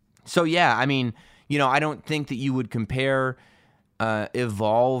 So yeah, I mean, you know, I don't think that you would compare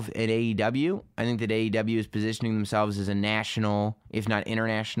Evolve and AEW. I think that AEW is positioning themselves as a national, if not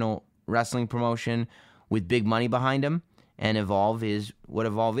international, wrestling promotion with big money behind them. And Evolve is what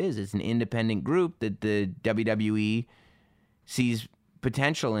Evolve is. It's an independent group that the WWE sees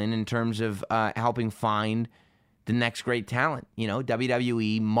potential in terms of helping find the next great talent. You know,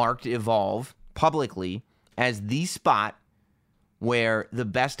 WWE marked Evolve publicly as the spot where the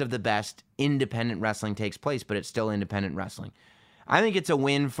best of the best independent wrestling takes place, but it's still independent wrestling. I think it's a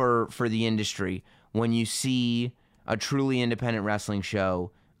win for the industry when you see a truly independent wrestling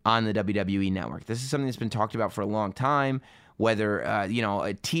show on the WWE Network. This is something that's been talked about for a long time, whether,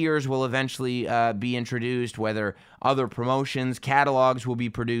 tiers will eventually be introduced, whether other promotions, catalogs will be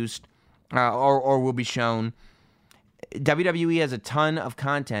produced or will be shown. WWE has a ton of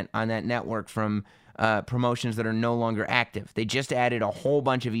content on that network from promotions that are no longer active. They just added a whole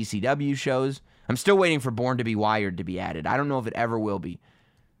bunch of ECW shows. I'm still waiting for Born to be Wired to be added. I don't know if it ever will be.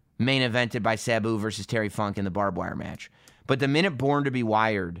 Main evented by Sabu versus Terry Funk in the barbed wire match. But the minute Born to be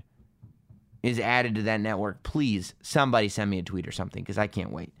Wired is added to that network, please, somebody send me a tweet or something, because I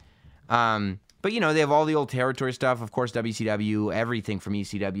can't wait. But, you know, they have all the old territory stuff, of course, WCW, everything from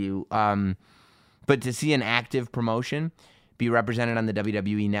ECW. But to see an active promotion be represented on the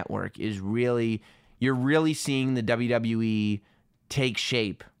WWE Network is really, you're really seeing the WWE take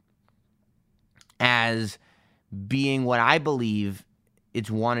shape as being what I believe it's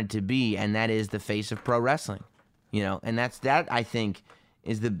wanted to be, and that is the face of pro wrestling. You know, and that I think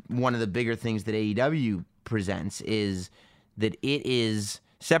is one of the bigger things that AEW presents, is that it is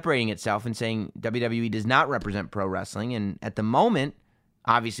separating itself and saying WWE does not represent pro wrestling. And at the moment,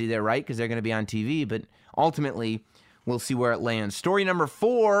 obviously they're right because they're going to be on TV, but ultimately we'll see where it lands. Story number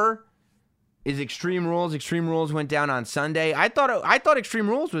 4 is Extreme Rules. Extreme Rules went down on Sunday. I thought Extreme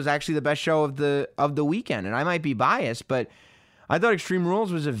Rules was actually the best show of the weekend, and I might be biased, but I thought Extreme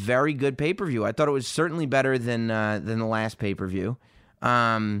Rules was a very good pay-per-view. I thought it was certainly better than the last pay-per-view.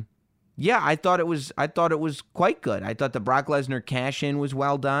 Yeah, I thought it was quite good. I thought the Brock Lesnar cash-in was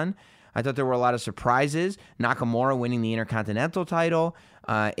well done. I thought there were a lot of surprises. Nakamura winning the Intercontinental title,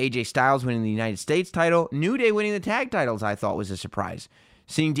 AJ Styles winning the United States title, New Day winning the tag titles, I thought was a surprise.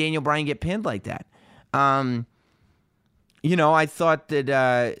 Seeing Daniel Bryan get pinned like that. You know, I thought that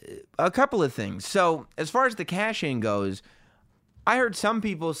a couple of things. So as far as the cash-in goes, I heard some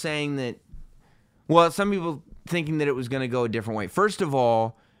people saying that, well, some people thinking that it was going to go a different way. First of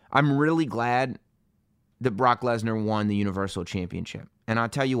all, I'm really glad that Brock Lesnar won the Universal Championship. And I'll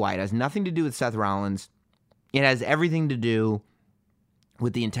tell you why. It has nothing to do with Seth Rollins. It has everything to do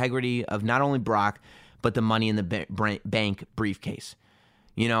with the integrity of not only Brock, but the Money in the Bank briefcase.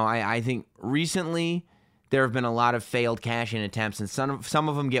 You know, I think recently there have been a lot of failed cash-in attempts, and some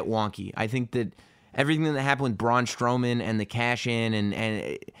of them get wonky. I think that everything that happened with Braun Strowman and the cash-in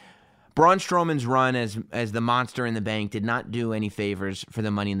and Braun Strowman's run as the Monster in the Bank did not do any favors for the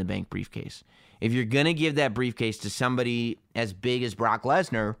Money in the Bank briefcase. If you're going to give that briefcase to somebody as big as Brock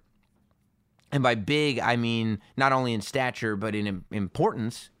Lesnar, and by big, I mean not only in stature, but in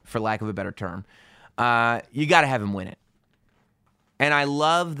importance, for lack of a better term, you got to have him win it. And I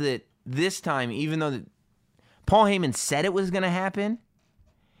love that this time, even though Paul Heyman said it was going to happen,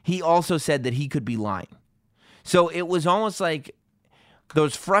 he also said that he could be lying. So it was almost like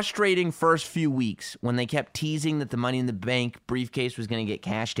those frustrating first few weeks when they kept teasing that the Money in the Bank briefcase was going to get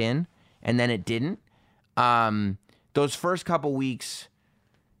cashed in, and then it didn't. Those first couple weeks,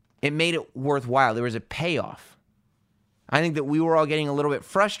 it made it worthwhile. There was a payoff. I think that we were all getting a little bit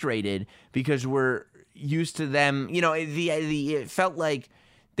frustrated because we're used to them. You know, it felt like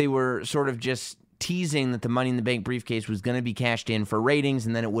they were sort of just teasing that the Money in the Bank briefcase was going to be cashed in for ratings,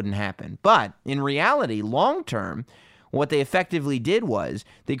 and then it wouldn't happen. But in reality, long term, what they effectively did was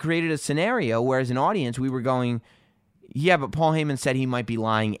they created a scenario where, as an audience, we were going, yeah, but Paul Heyman said he might be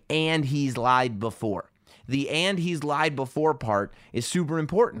lying, and he's lied before. The "and he's lied before" part is super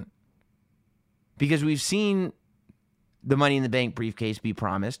important because we've seen the Money in the Bank briefcase be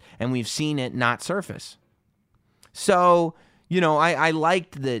promised, and we've seen it not surface. So, you know, I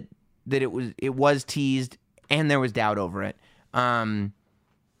liked that it was teased and there was doubt over it. And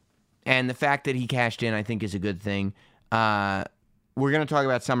the fact that he cashed in, I think, is a good thing. We're going to talk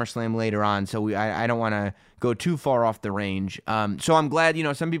about SummerSlam later on, so I don't want to go too far off the range. So I'm glad, you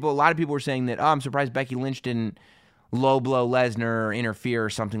know, a lot of people were saying that, I'm surprised Becky Lynch didn't low blow Lesnar or interfere or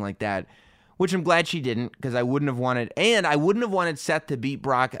something like that, which I'm glad she didn't, because I wouldn't have wanted Seth to beat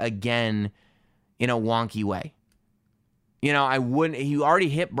Brock again in a wonky way. You know, he already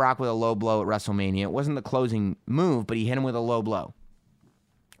hit Brock with a low blow at WrestleMania. It wasn't the closing move, but he hit him with a low blow.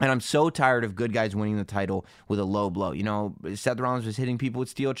 And I'm so tired of good guys winning the title with a low blow. You know, Seth Rollins was hitting people with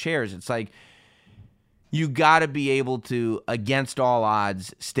steel chairs. It's like, you got to be able to, against all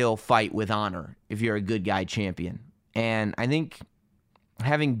odds, still fight with honor if you're a good guy champion. And I think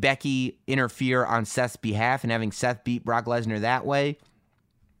having Becky interfere on Seth's behalf and having Seth beat Brock Lesnar that way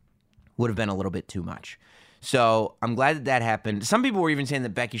would have been a little bit too much. So I'm glad that happened. Some people were even saying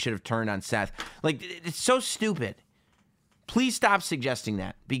that Becky should have turned on Seth. Like, it's so stupid. Please stop suggesting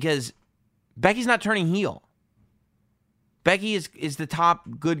that, because Becky's not turning heel. Becky is the top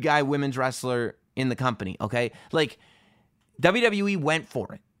good guy women's wrestler in the company, okay? Like, WWE went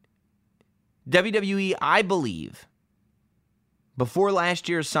for it. WWE, I believe, before last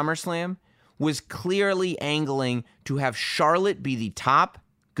year's SummerSlam, was clearly angling to have Charlotte be the top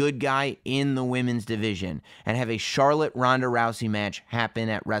good guy in the women's division and have a Charlotte-Ronda Rousey match happen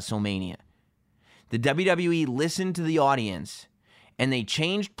at WrestleMania. The WWE listened to the audience, and they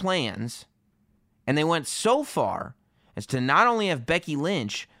changed plans, and they went so far as to not only have Becky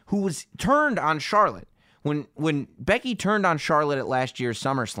Lynch, who was turned on Charlotte. When Becky turned on Charlotte at last year's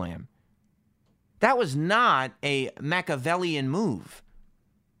SummerSlam, that was not a Machiavellian move.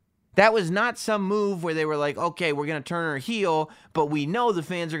 That was not some move where they were like, okay, we're going to turn her heel, but we know the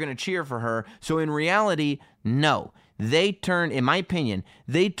fans are going to cheer for her. So in reality, no. In my opinion,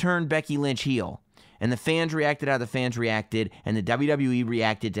 they turned Becky Lynch heel. And the fans reacted how the fans reacted, and the WWE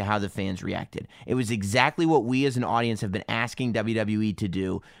reacted to how the fans reacted. It was exactly what we as an audience have been asking WWE to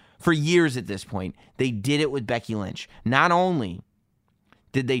do for years at this point. They did it with Becky Lynch. Not only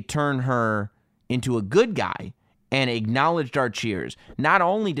did they turn her into a good guy and acknowledged our cheers, not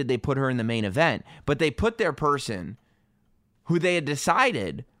only did they put her in the main event, but they put their person who they had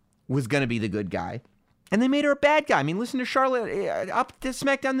decided was going to be the good guy, and they made her a bad guy. I mean, listen to Charlotte up to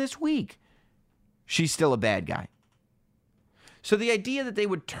SmackDown this week. She's still a bad guy. So the idea that they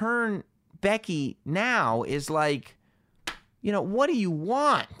would turn Becky now is like, you know, what do you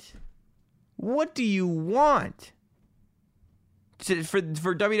want? What do you want? For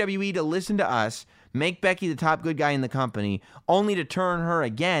WWE to listen to us, make Becky the top good guy in the company, only to turn her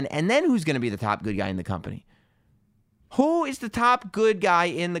again, and then who's going to be the top good guy in the company? Who is the top good guy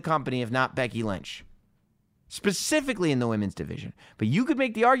in the company if not Becky Lynch? Specifically in the women's division. But you could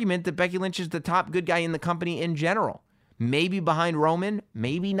make the argument that Becky Lynch is the top good guy in the company in general. Maybe behind Roman,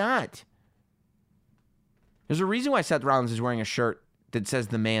 maybe not. There's a reason why Seth Rollins is wearing a shirt that says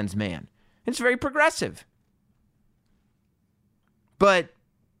the man's man. It's very progressive. But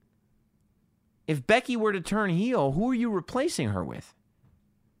if Becky were to turn heel, who are you replacing her with?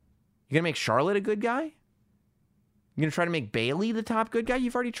 You going to make Charlotte a good guy? You going to try to make Bayley the top good guy?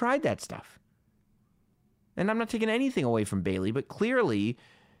 You've already tried that stuff. And I'm not taking anything away from Bayley, but clearly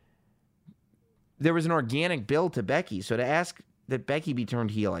there was an organic build to Becky. So to ask that Becky be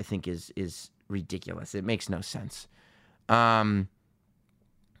turned heel, I think is ridiculous. It makes no sense. You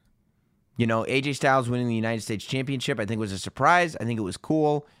know, AJ Styles winning the United States Championship, I think was a surprise. I think it was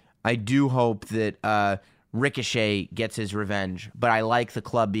cool. I do hope that Ricochet gets his revenge, but I like the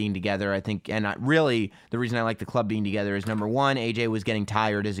club being together. I think, and really the reason I like the club being together is, number one, AJ was getting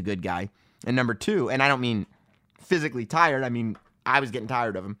tired as a good guy. And number two, and I don't mean physically tired, I mean I was getting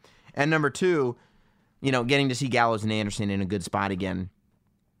tired of him. And number two, you know, getting to see Gallows and Anderson in a good spot again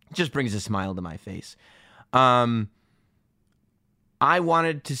just brings a smile to my face. I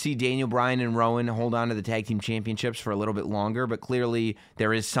wanted to see Daniel Bryan and Rowan hold on to the tag team championships for a little bit longer, but clearly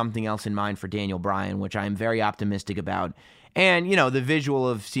there is something else in mind for Daniel Bryan, which I'm very optimistic about. And, you know, the visual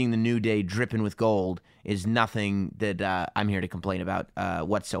of seeing the New Day dripping with gold is nothing that I'm here to complain about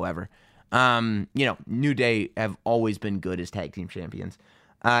whatsoever. You know, New Day have always been good as tag team champions.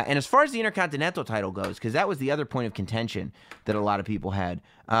 And as far as the Intercontinental title goes, because that was the other point of contention that a lot of people had,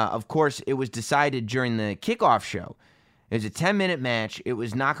 of course, it was decided during the kickoff show. It was a 10-minute match. It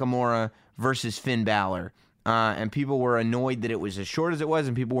was Nakamura versus Finn Balor. And people were annoyed that it was as short as it was,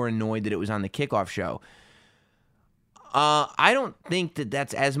 and people were annoyed that it was on the kickoff show. I don't think that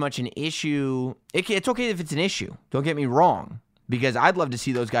that's as much an issue. It's okay if it's an issue. Don't get me wrong. Because I'd love to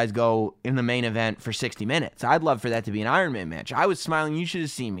see those guys go in the main event for 60 minutes. I'd love for that to be an Iron Man match. I was smiling. You should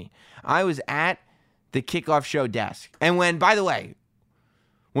have seen me. I was at the kickoff show desk. And when, by the way,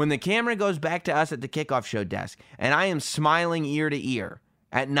 when the camera goes back to us at the kickoff show desk, and I am smiling ear to ear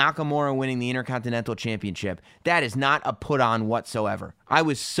at Nakamura winning the Intercontinental Championship, that is not a put on whatsoever. I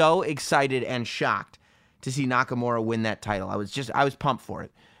was so excited and shocked to see Nakamura win that title. I was pumped for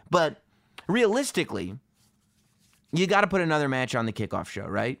it. But realistically, you got to put another match on the kickoff show,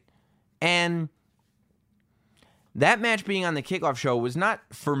 right? And that match being on the kickoff show was not,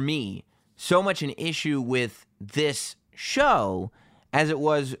 for me, so much an issue with this show as it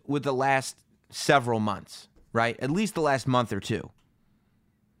was with the last several months, right? At least the last month or two.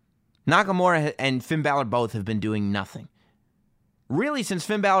 Nakamura and Finn Balor both have been doing nothing. Really, since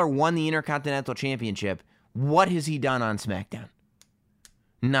Finn Balor won the Intercontinental Championship, what has he done on SmackDown?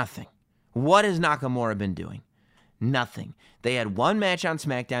 Nothing. What has Nakamura been doing? Nothing. They had one match on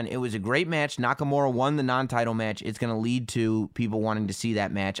SmackDown. It was a great match. Nakamura won the non-title match. It's going to lead to people wanting to see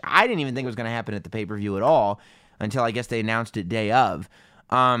that match. I didn't even think it was going to happen at the pay-per-view at all until I guess they announced it day of.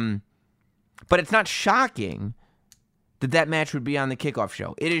 But it's not shocking that that match would be on the kickoff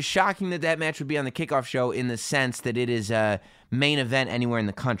show. It is shocking that that match would be on the kickoff show in the sense that it is a main event anywhere in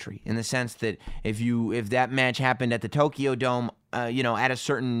the country. In the sense that if that match happened at the Tokyo Dome, at a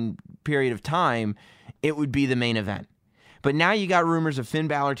certain period of time, it would be the main event. But now you got rumors of Finn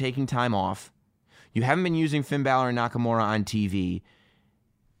Balor taking time off. You haven't been using Finn Balor and Nakamura on TV.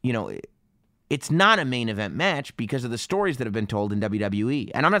 You know, it's not a main event match because of the stories that have been told in WWE.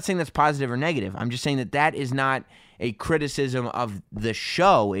 And I'm not saying that's positive or negative. I'm just saying that that is not a criticism of the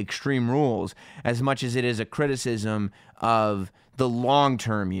show, Extreme Rules, as much as it is a criticism of the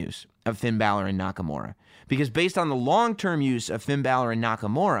long-term use of Finn Balor and Nakamura. Because based on the long-term use of Finn Balor and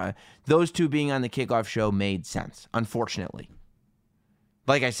Nakamura, those two being on the kickoff show made sense, unfortunately.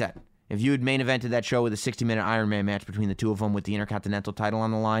 Like I said, if you had main evented that show with a 60-minute Iron Man match between the two of them with the Intercontinental title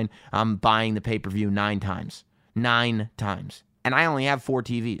on the line, I'm buying the pay-per-view 9 times. 9 times. And I only have 4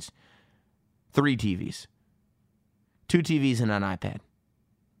 TVs. 3 TVs. 2 TVs and an iPad.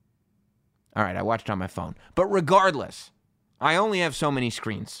 All right, I watched on my phone. But regardless, I only have so many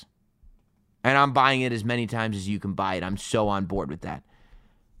screens. And I'm buying it as many times as you can buy it. I'm so on board with that.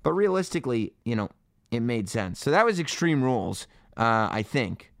 But realistically, it made sense. So that was Extreme Rules, I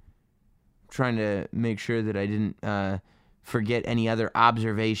think. I'm trying to make sure that I didn't forget any other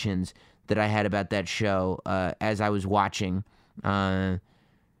observations that I had about that show as I was watching. I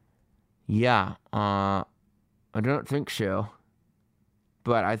don't think so.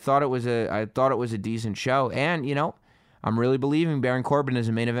 But I thought it was a decent show. And, I'm really believing Baron Corbin is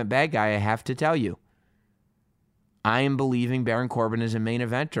a main event bad guy, I have to tell you. I am believing Baron Corbin is a main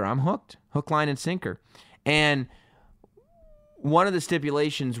eventer. I'm hooked. Hook, line, and sinker. And one of the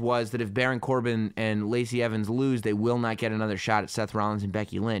stipulations was that if Baron Corbin and Lacey Evans lose, they will not get another shot at Seth Rollins and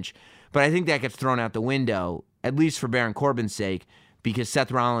Becky Lynch. But I think that gets thrown out the window, at least for Baron Corbin's sake, because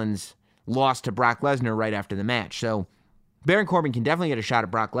Seth Rollins lost to Brock Lesnar right after the match. So Baron Corbin can definitely get a shot at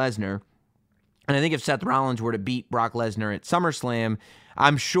Brock Lesnar. And I think if Seth Rollins were to beat Brock Lesnar at SummerSlam,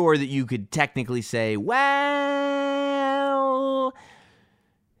 I'm sure that you could technically say, well,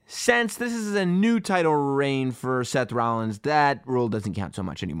 since this is a new title reign for Seth Rollins, that rule doesn't count so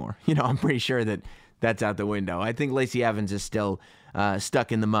much anymore. I'm pretty sure that that's out the window. I think Lacey Evans is still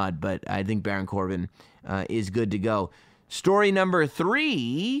stuck in the mud, but I think Baron Corbin is good to go. Story number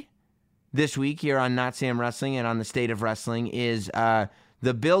 3 this week here on Not Sam Wrestling and on the State of Wrestling is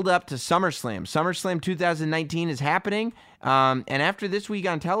the build-up to SummerSlam. SummerSlam 2019 is happening, and after this week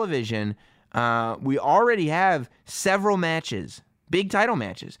on television, we already have several matches, big title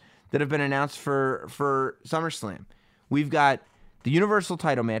matches, that have been announced for SummerSlam. We've got the Universal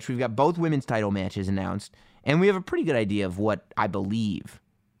title match, we've got both women's title matches announced, and we have a pretty good idea of what I believe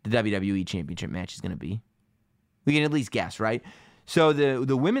the WWE Championship match is going to be. We can at least guess, right? So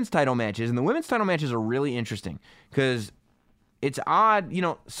the women's title matches, and the women's title matches are really interesting, because it's odd. You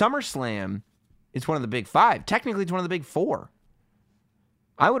know, SummerSlam is one of the big 5. Technically, it's one of the big 4.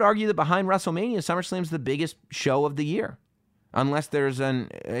 I would argue that behind WrestleMania, SummerSlam's the biggest show of the year. Unless there's a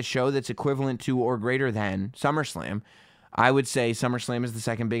show that's equivalent to or greater than SummerSlam, I would say SummerSlam is the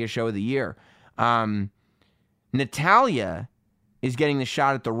second biggest show of the year. Natalya is getting the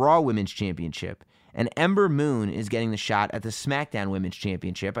shot at the Raw Women's Championship, and Ember Moon is getting the shot at the SmackDown Women's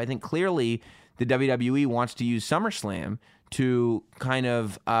Championship. I think clearly the WWE wants to use SummerSlam to kind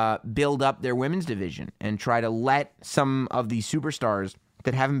of build up their women's division and try to let some of these superstars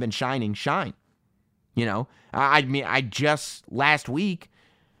that haven't been shining shine. You know, I mean, I just last week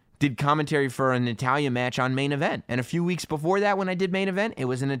did commentary for a Natalya match on Main Event. And a few weeks before that, when I did Main Event, it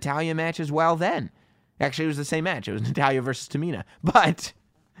was a Natalya match as well then. Actually, it was the same match. It was Natalya versus Tamina. But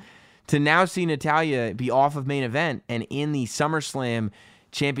to now see Natalya be off of Main Event and in the SummerSlam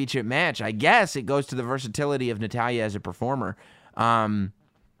Championship match, I guess it goes to the versatility of Natalya as a performer. You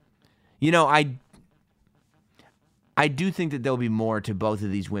know, I do think that there'll be more to both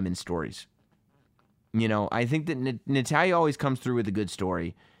of these women's stories. You know, I think that Natalya always comes through with a good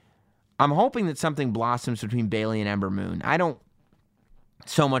story. I'm hoping that something blossoms between Bayley and Ember Moon. I don't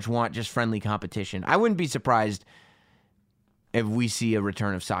so much want just friendly competition. I wouldn't be surprised if we see a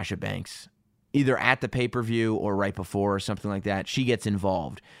return of Sasha Banks, either at the pay-per-view or right before or something like that. She gets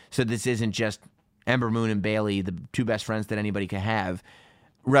involved. So this isn't just Ember Moon and Bayley, the two best friends that anybody could have,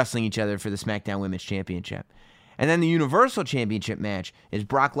 wrestling each other for the SmackDown Women's Championship. And then the Universal Championship match is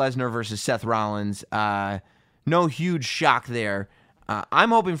Brock Lesnar versus Seth Rollins. No huge shock there.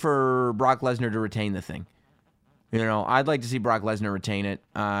 I'm hoping for Brock Lesnar to retain the thing. You know, I'd like to see Brock Lesnar retain it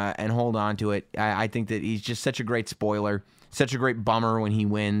and hold on to it. I think that he's just such a great spoiler, such a great bummer when he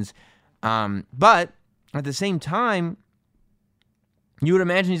wins. But at the same time, you would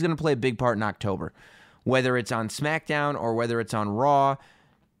imagine he's going to play a big part in October. Whether it's on SmackDown or whether it's on Raw,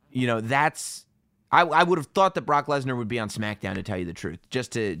 you know, that's... I would have thought that Brock Lesnar would be on SmackDown, to tell you the truth,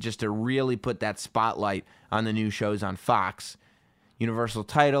 just to really put that spotlight on the new shows on Fox. Universal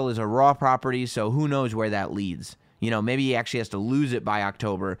title is a Raw property, so who knows where that leads. You know, maybe he actually has to lose it by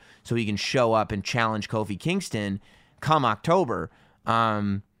October so he can show up and challenge Kofi Kingston come October.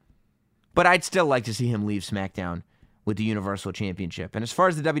 But I'd still like to see him leave SmackDown with the Universal Championship. And as far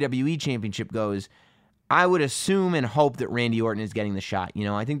as the WWE Championship goes, I would assume and hope that Randy Orton is getting the shot. You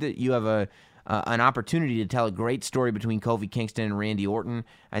know, I think that you have an opportunity to tell a great story between Kofi Kingston and Randy Orton.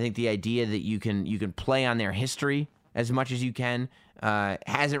 I think the idea that you can play on their history as much as you can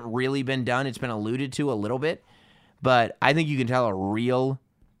hasn't really been done. It's been alluded to a little bit, but I think you can tell a real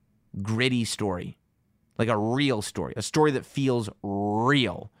gritty story, like a real story, a story that feels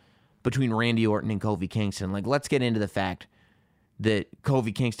real between Randy Orton and Kofi Kingston. Like, let's get into the fact that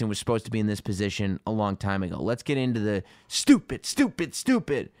Kofi Kingston was supposed to be in this position a long time ago. Let's get into the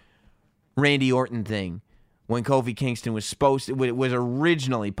stupid Randy Orton thing when Kofi Kingston was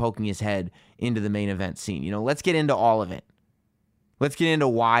originally poking his head into the main event scene. You know, let's get into all of it. Let's get into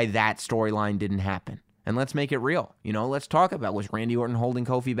why that storyline didn't happen. And let's make it real. You know, let's talk about, was Randy Orton holding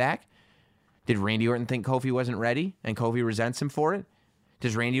Kofi back? Did Randy Orton think Kofi wasn't ready and Kofi resents him for it?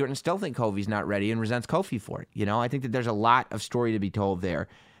 Does Randy Orton still think Kofi's not ready and resents Kofi for it? You know, I think that there's a lot of story to be told there.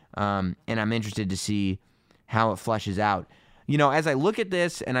 And I'm interested to see how it fleshes out. You know, as I look at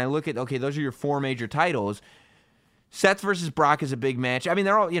this and I look at, okay, those are your 4 major titles. Seth versus Brock is a big match. I mean,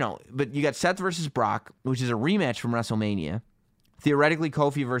 they're all, you know, but you got Seth versus Brock, which is a rematch from WrestleMania. Theoretically,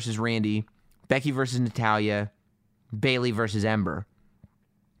 Kofi versus Randy, Becky versus Natalya, Bayley versus Ember.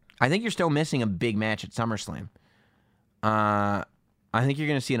 I think you're still missing a big match at SummerSlam. I think you're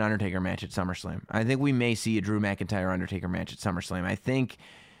going to see an Undertaker match at SummerSlam. I think we may see a Drew McIntyre Undertaker match at SummerSlam. I think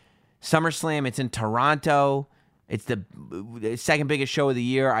SummerSlam, it's in Toronto. It's the second biggest show of the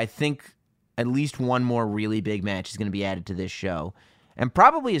year. I think at least one more really big match is going to be added to this show. And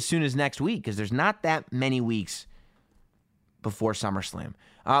probably as soon as next week, because there's not that many weeks before SummerSlam.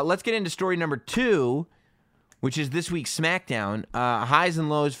 Let's get into story number 2, which is this week's SmackDown. Highs and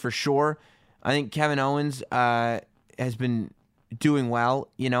lows for sure. I think Kevin Owens has been doing well.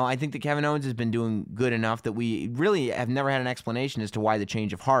 You know, I think that Kevin Owens has been doing good enough that we really have never had an explanation as to why the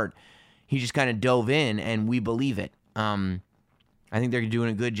change of heart. He just kind of dove in, and we believe it. I think they're doing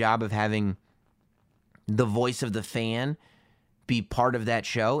a good job of having the voice of the fan be part of that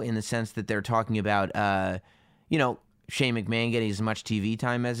show, in the sense that they're talking about, you know, Shane McMahon getting as much TV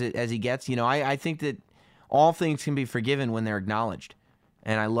time as he gets. You know, I think that all things can be forgiven when they're acknowledged,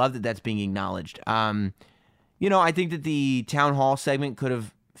 and I love that that's being acknowledged. You know, I think that the town hall segment could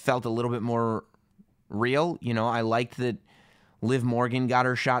have felt a little bit more real. You know, I liked that Liv Morgan got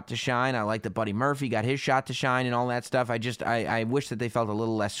her shot to shine. I like that Buddy Murphy got his shot to shine and all that stuff. I wish that they felt a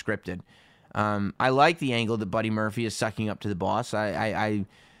little less scripted. I like the angle that Buddy Murphy is sucking up to the boss. I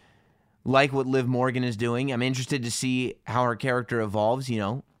like what Liv Morgan is doing. I'm interested to see how her character evolves. You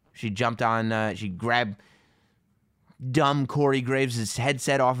know, she jumped on, she grabbed dumb Corey Graves'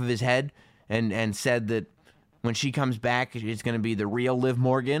 headset off of his head and said that when she comes back, it's going to be the real Liv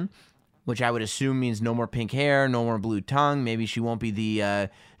Morgan, which I would assume means no more pink hair, no more blue tongue. Maybe she won't be the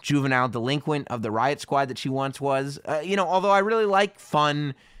juvenile delinquent of the Riot Squad that she once was. Although I really like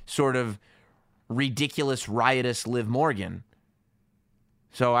fun, sort of ridiculous, riotous Liv Morgan.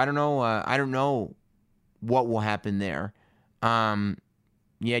 So I don't know what will happen there.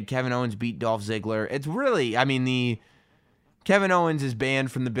 You had Kevin Owens beat Dolph Ziggler. It's really, Kevin Owens is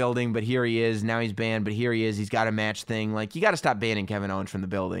banned from the building, but here he is. Now he's banned, but here he is. He's got a match thing. Like, you got to stop banning Kevin Owens from the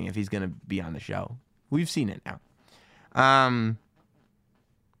building if he's going to be on the show. We've seen it now.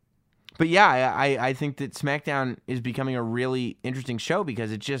 But yeah, I think that SmackDown is becoming a really interesting show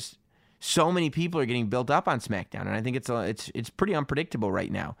because it's just so many people are getting built up on SmackDown, and I think it's pretty unpredictable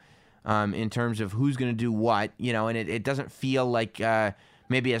right now in terms of who's going to do what, and it doesn't feel like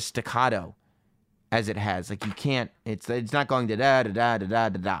maybe a staccato as it has. Like, you can't, it's not going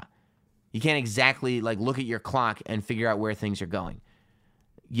da-da-da-da-da-da-da. You can't exactly, like, look at your clock and figure out where things are going.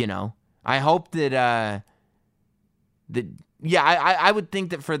 I hope that, I would think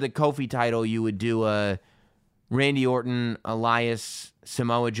that for the Kofi title, you would do a Randy Orton, Elias,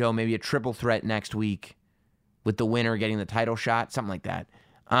 Samoa Joe, maybe a triple threat next week with the winner getting the title shot, something like that.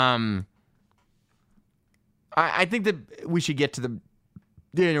 I think that we should get to the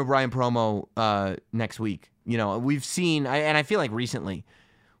Daniel Bryan promo next week. We've seen, and I feel like recently,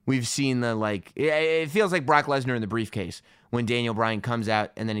 we've seen it feels like Brock Lesnar in the briefcase when Daniel Bryan comes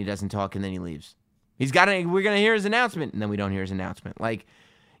out and then he doesn't talk and then he leaves. We're going to hear his announcement and then we don't hear his announcement.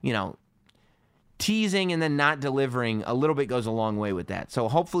 Teasing and then not delivering a little bit goes a long way with that. So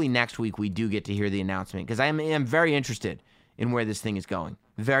hopefully next week we do get to hear the announcement because I am very interested in where this thing is going.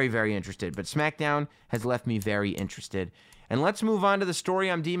 Very, very interested. But SmackDown has left me very interested. And let's move on to the story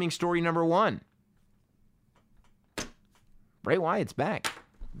I'm deeming story number 1. Bray Wyatt's back.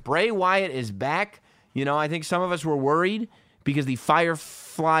 Bray Wyatt is back. I think some of us were worried because the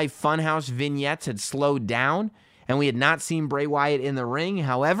Firefly Funhouse vignettes had slowed down and we had not seen Bray Wyatt in the ring.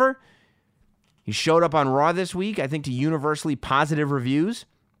 However, he showed up on Raw this week, I think to universally positive reviews.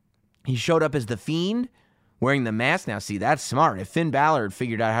 He showed up as The Fiend, wearing the mask. Now, see, that's smart. If Finn Balor had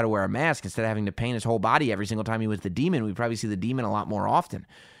figured out how to wear a mask instead of having to paint his whole body every single time he was the Demon, we'd probably see the Demon a lot more often.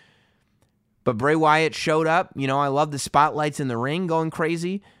 But Bray Wyatt showed up. I love the spotlights in the ring going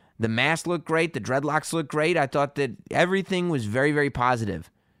crazy. The mask looked great. The dreadlocks looked great. I thought that everything was very, very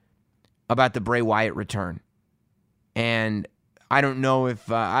positive about the Bray Wyatt return. And I don't know if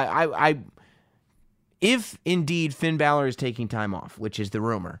if indeed Finn Balor is taking time off, which is the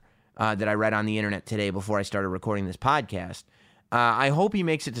rumor that I read on the internet today before I started recording this podcast, I hope he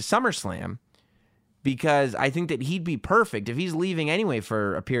makes it to SummerSlam because I think that he'd be perfect if he's leaving anyway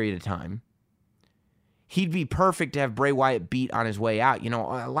for a period of time. He'd be perfect to have Bray Wyatt beat on his way out.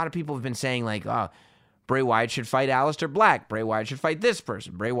 A lot of people have been saying Bray Wyatt should fight Aleister Black. Bray Wyatt should fight this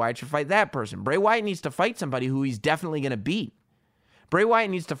person. Bray Wyatt should fight that person. Bray Wyatt needs to fight somebody who he's definitely going to beat. Bray Wyatt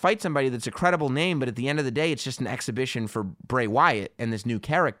needs to fight somebody that's a credible name, but at the end of the day, it's just an exhibition for Bray Wyatt and this new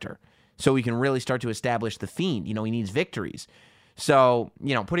character. So we can really start to establish the Fiend. He needs victories. So,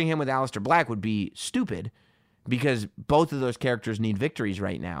 putting him with Aleister Black would be stupid because both of those characters need victories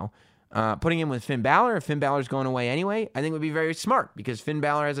right now. Putting him with Finn Balor, if Finn Balor's going away anyway, I think would be very smart because Finn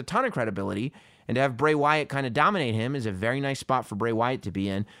Balor has a ton of credibility, and to have Bray Wyatt kind of dominate him is a very nice spot for Bray Wyatt to be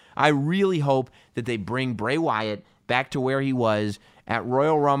in. I really hope that they bring Bray Wyatt back to where he was at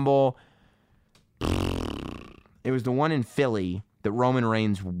Royal Rumble. It was the one in Philly that Roman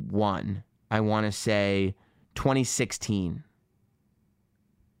Reigns won. I want to say 2016.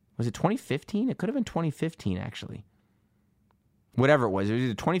 Was it 2015? It could have been 2015, actually. Whatever it was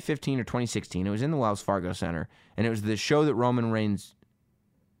either 2015 or 2016. It was in the Wells Fargo Center, and it was the show that Roman Reigns...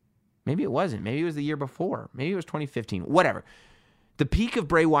 Maybe it wasn't. Maybe it was the year before. Maybe it was 2015. Whatever. The peak of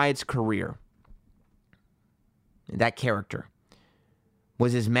Bray Wyatt's career, that character,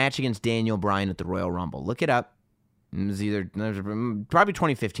 was his match against Daniel Bryan at the Royal Rumble. Look it up. It was probably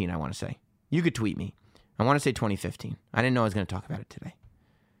 2015, I want to say. You could tweet me. I want to say 2015. I didn't know I was going to talk about it today.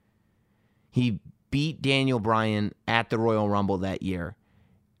 He beat Daniel Bryan at the Royal Rumble that year,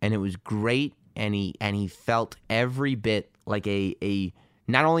 and it was great, and he felt every bit like a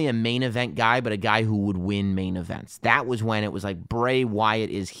not only a main event guy, but a guy who would win main events. That was when it was like Bray Wyatt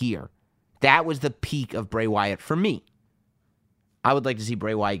is here. That was the peak of Bray Wyatt for me. I would like to see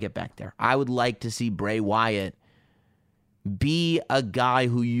Bray Wyatt get back there. I would like to see Bray Wyatt be a guy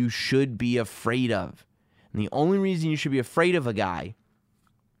who you should be afraid of. And the only reason you should be afraid of a guy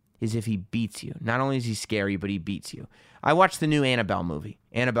is if he beats you. Not only is he scary, but he beats you. I watched the new Annabelle movie,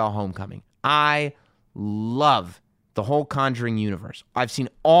 Annabelle Homecoming. I love the whole Conjuring universe. I've seen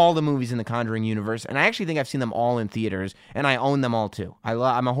all the movies in the Conjuring universe, and I actually think I've seen them all in theaters, and I own them all too.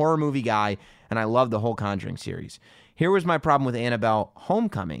 I'm a horror movie guy, and I love the whole Conjuring series. Here was my problem with Annabelle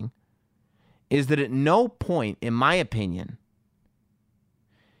Homecoming, is that at no point, in my opinion,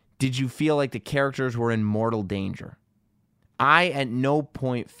 did you feel like the characters were in mortal danger. I, at no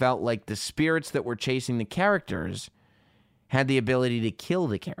point, felt like the spirits that were chasing the characters had the ability to kill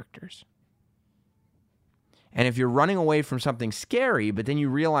the characters. And if you're running away from something scary, but then you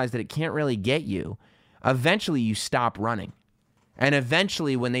realize that it can't really get you, eventually you stop running. And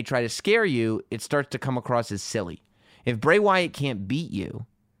eventually, when they try to scare you, it starts to come across as silly. If Bray Wyatt can't beat you,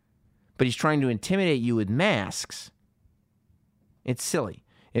 but he's trying to intimidate you with masks, it's silly.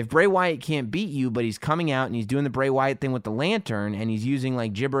 If Bray Wyatt can't beat you, but he's coming out and he's doing the Bray Wyatt thing with the lantern, and he's using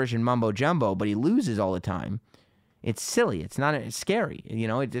like gibberish and mumbo-jumbo, but he loses all the time, it's silly. It's not it's scary. You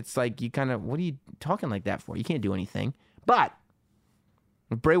know, it's like you kind of, what are you talking like that for? You can't do anything. But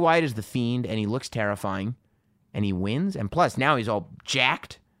if Bray Wyatt is the Fiend and he looks terrifying and he wins, and plus now he's all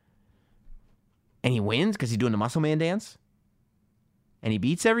jacked and he wins because he's doing the Muscle Man dance and he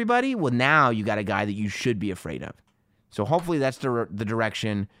beats everybody, well, now you got a guy that you should be afraid of. So hopefully that's the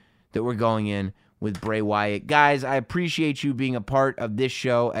direction that we're going in with Bray Wyatt. Guys, I appreciate you being a part of this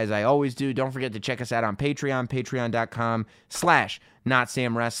show, as I always do. Don't forget to check us out on Patreon,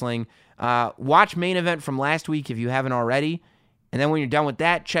 patreon.com/NotSamWrestling. Watch Main Event from last week if you haven't already. And then when you're done with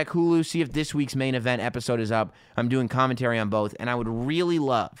that, check Hulu, see if this week's Main Event episode is up. I'm doing commentary on both, and I would really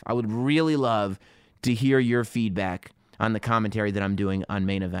love to hear your feedback on the commentary that I'm doing on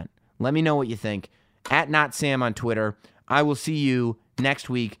Main Event. Let me know what you think. @NotSam on Twitter. I will see you next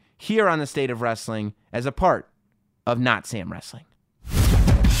week here on The State of Wrestling as a part of Not Sam Wrestling.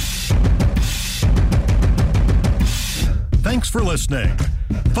 Thanks for listening.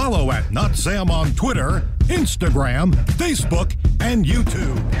 Follow @NotSam on Twitter, Instagram, Facebook, and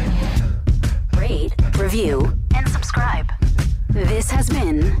YouTube. Rate, review, and subscribe. This has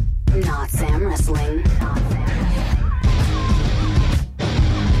been Not Sam Wrestling. Not Sam.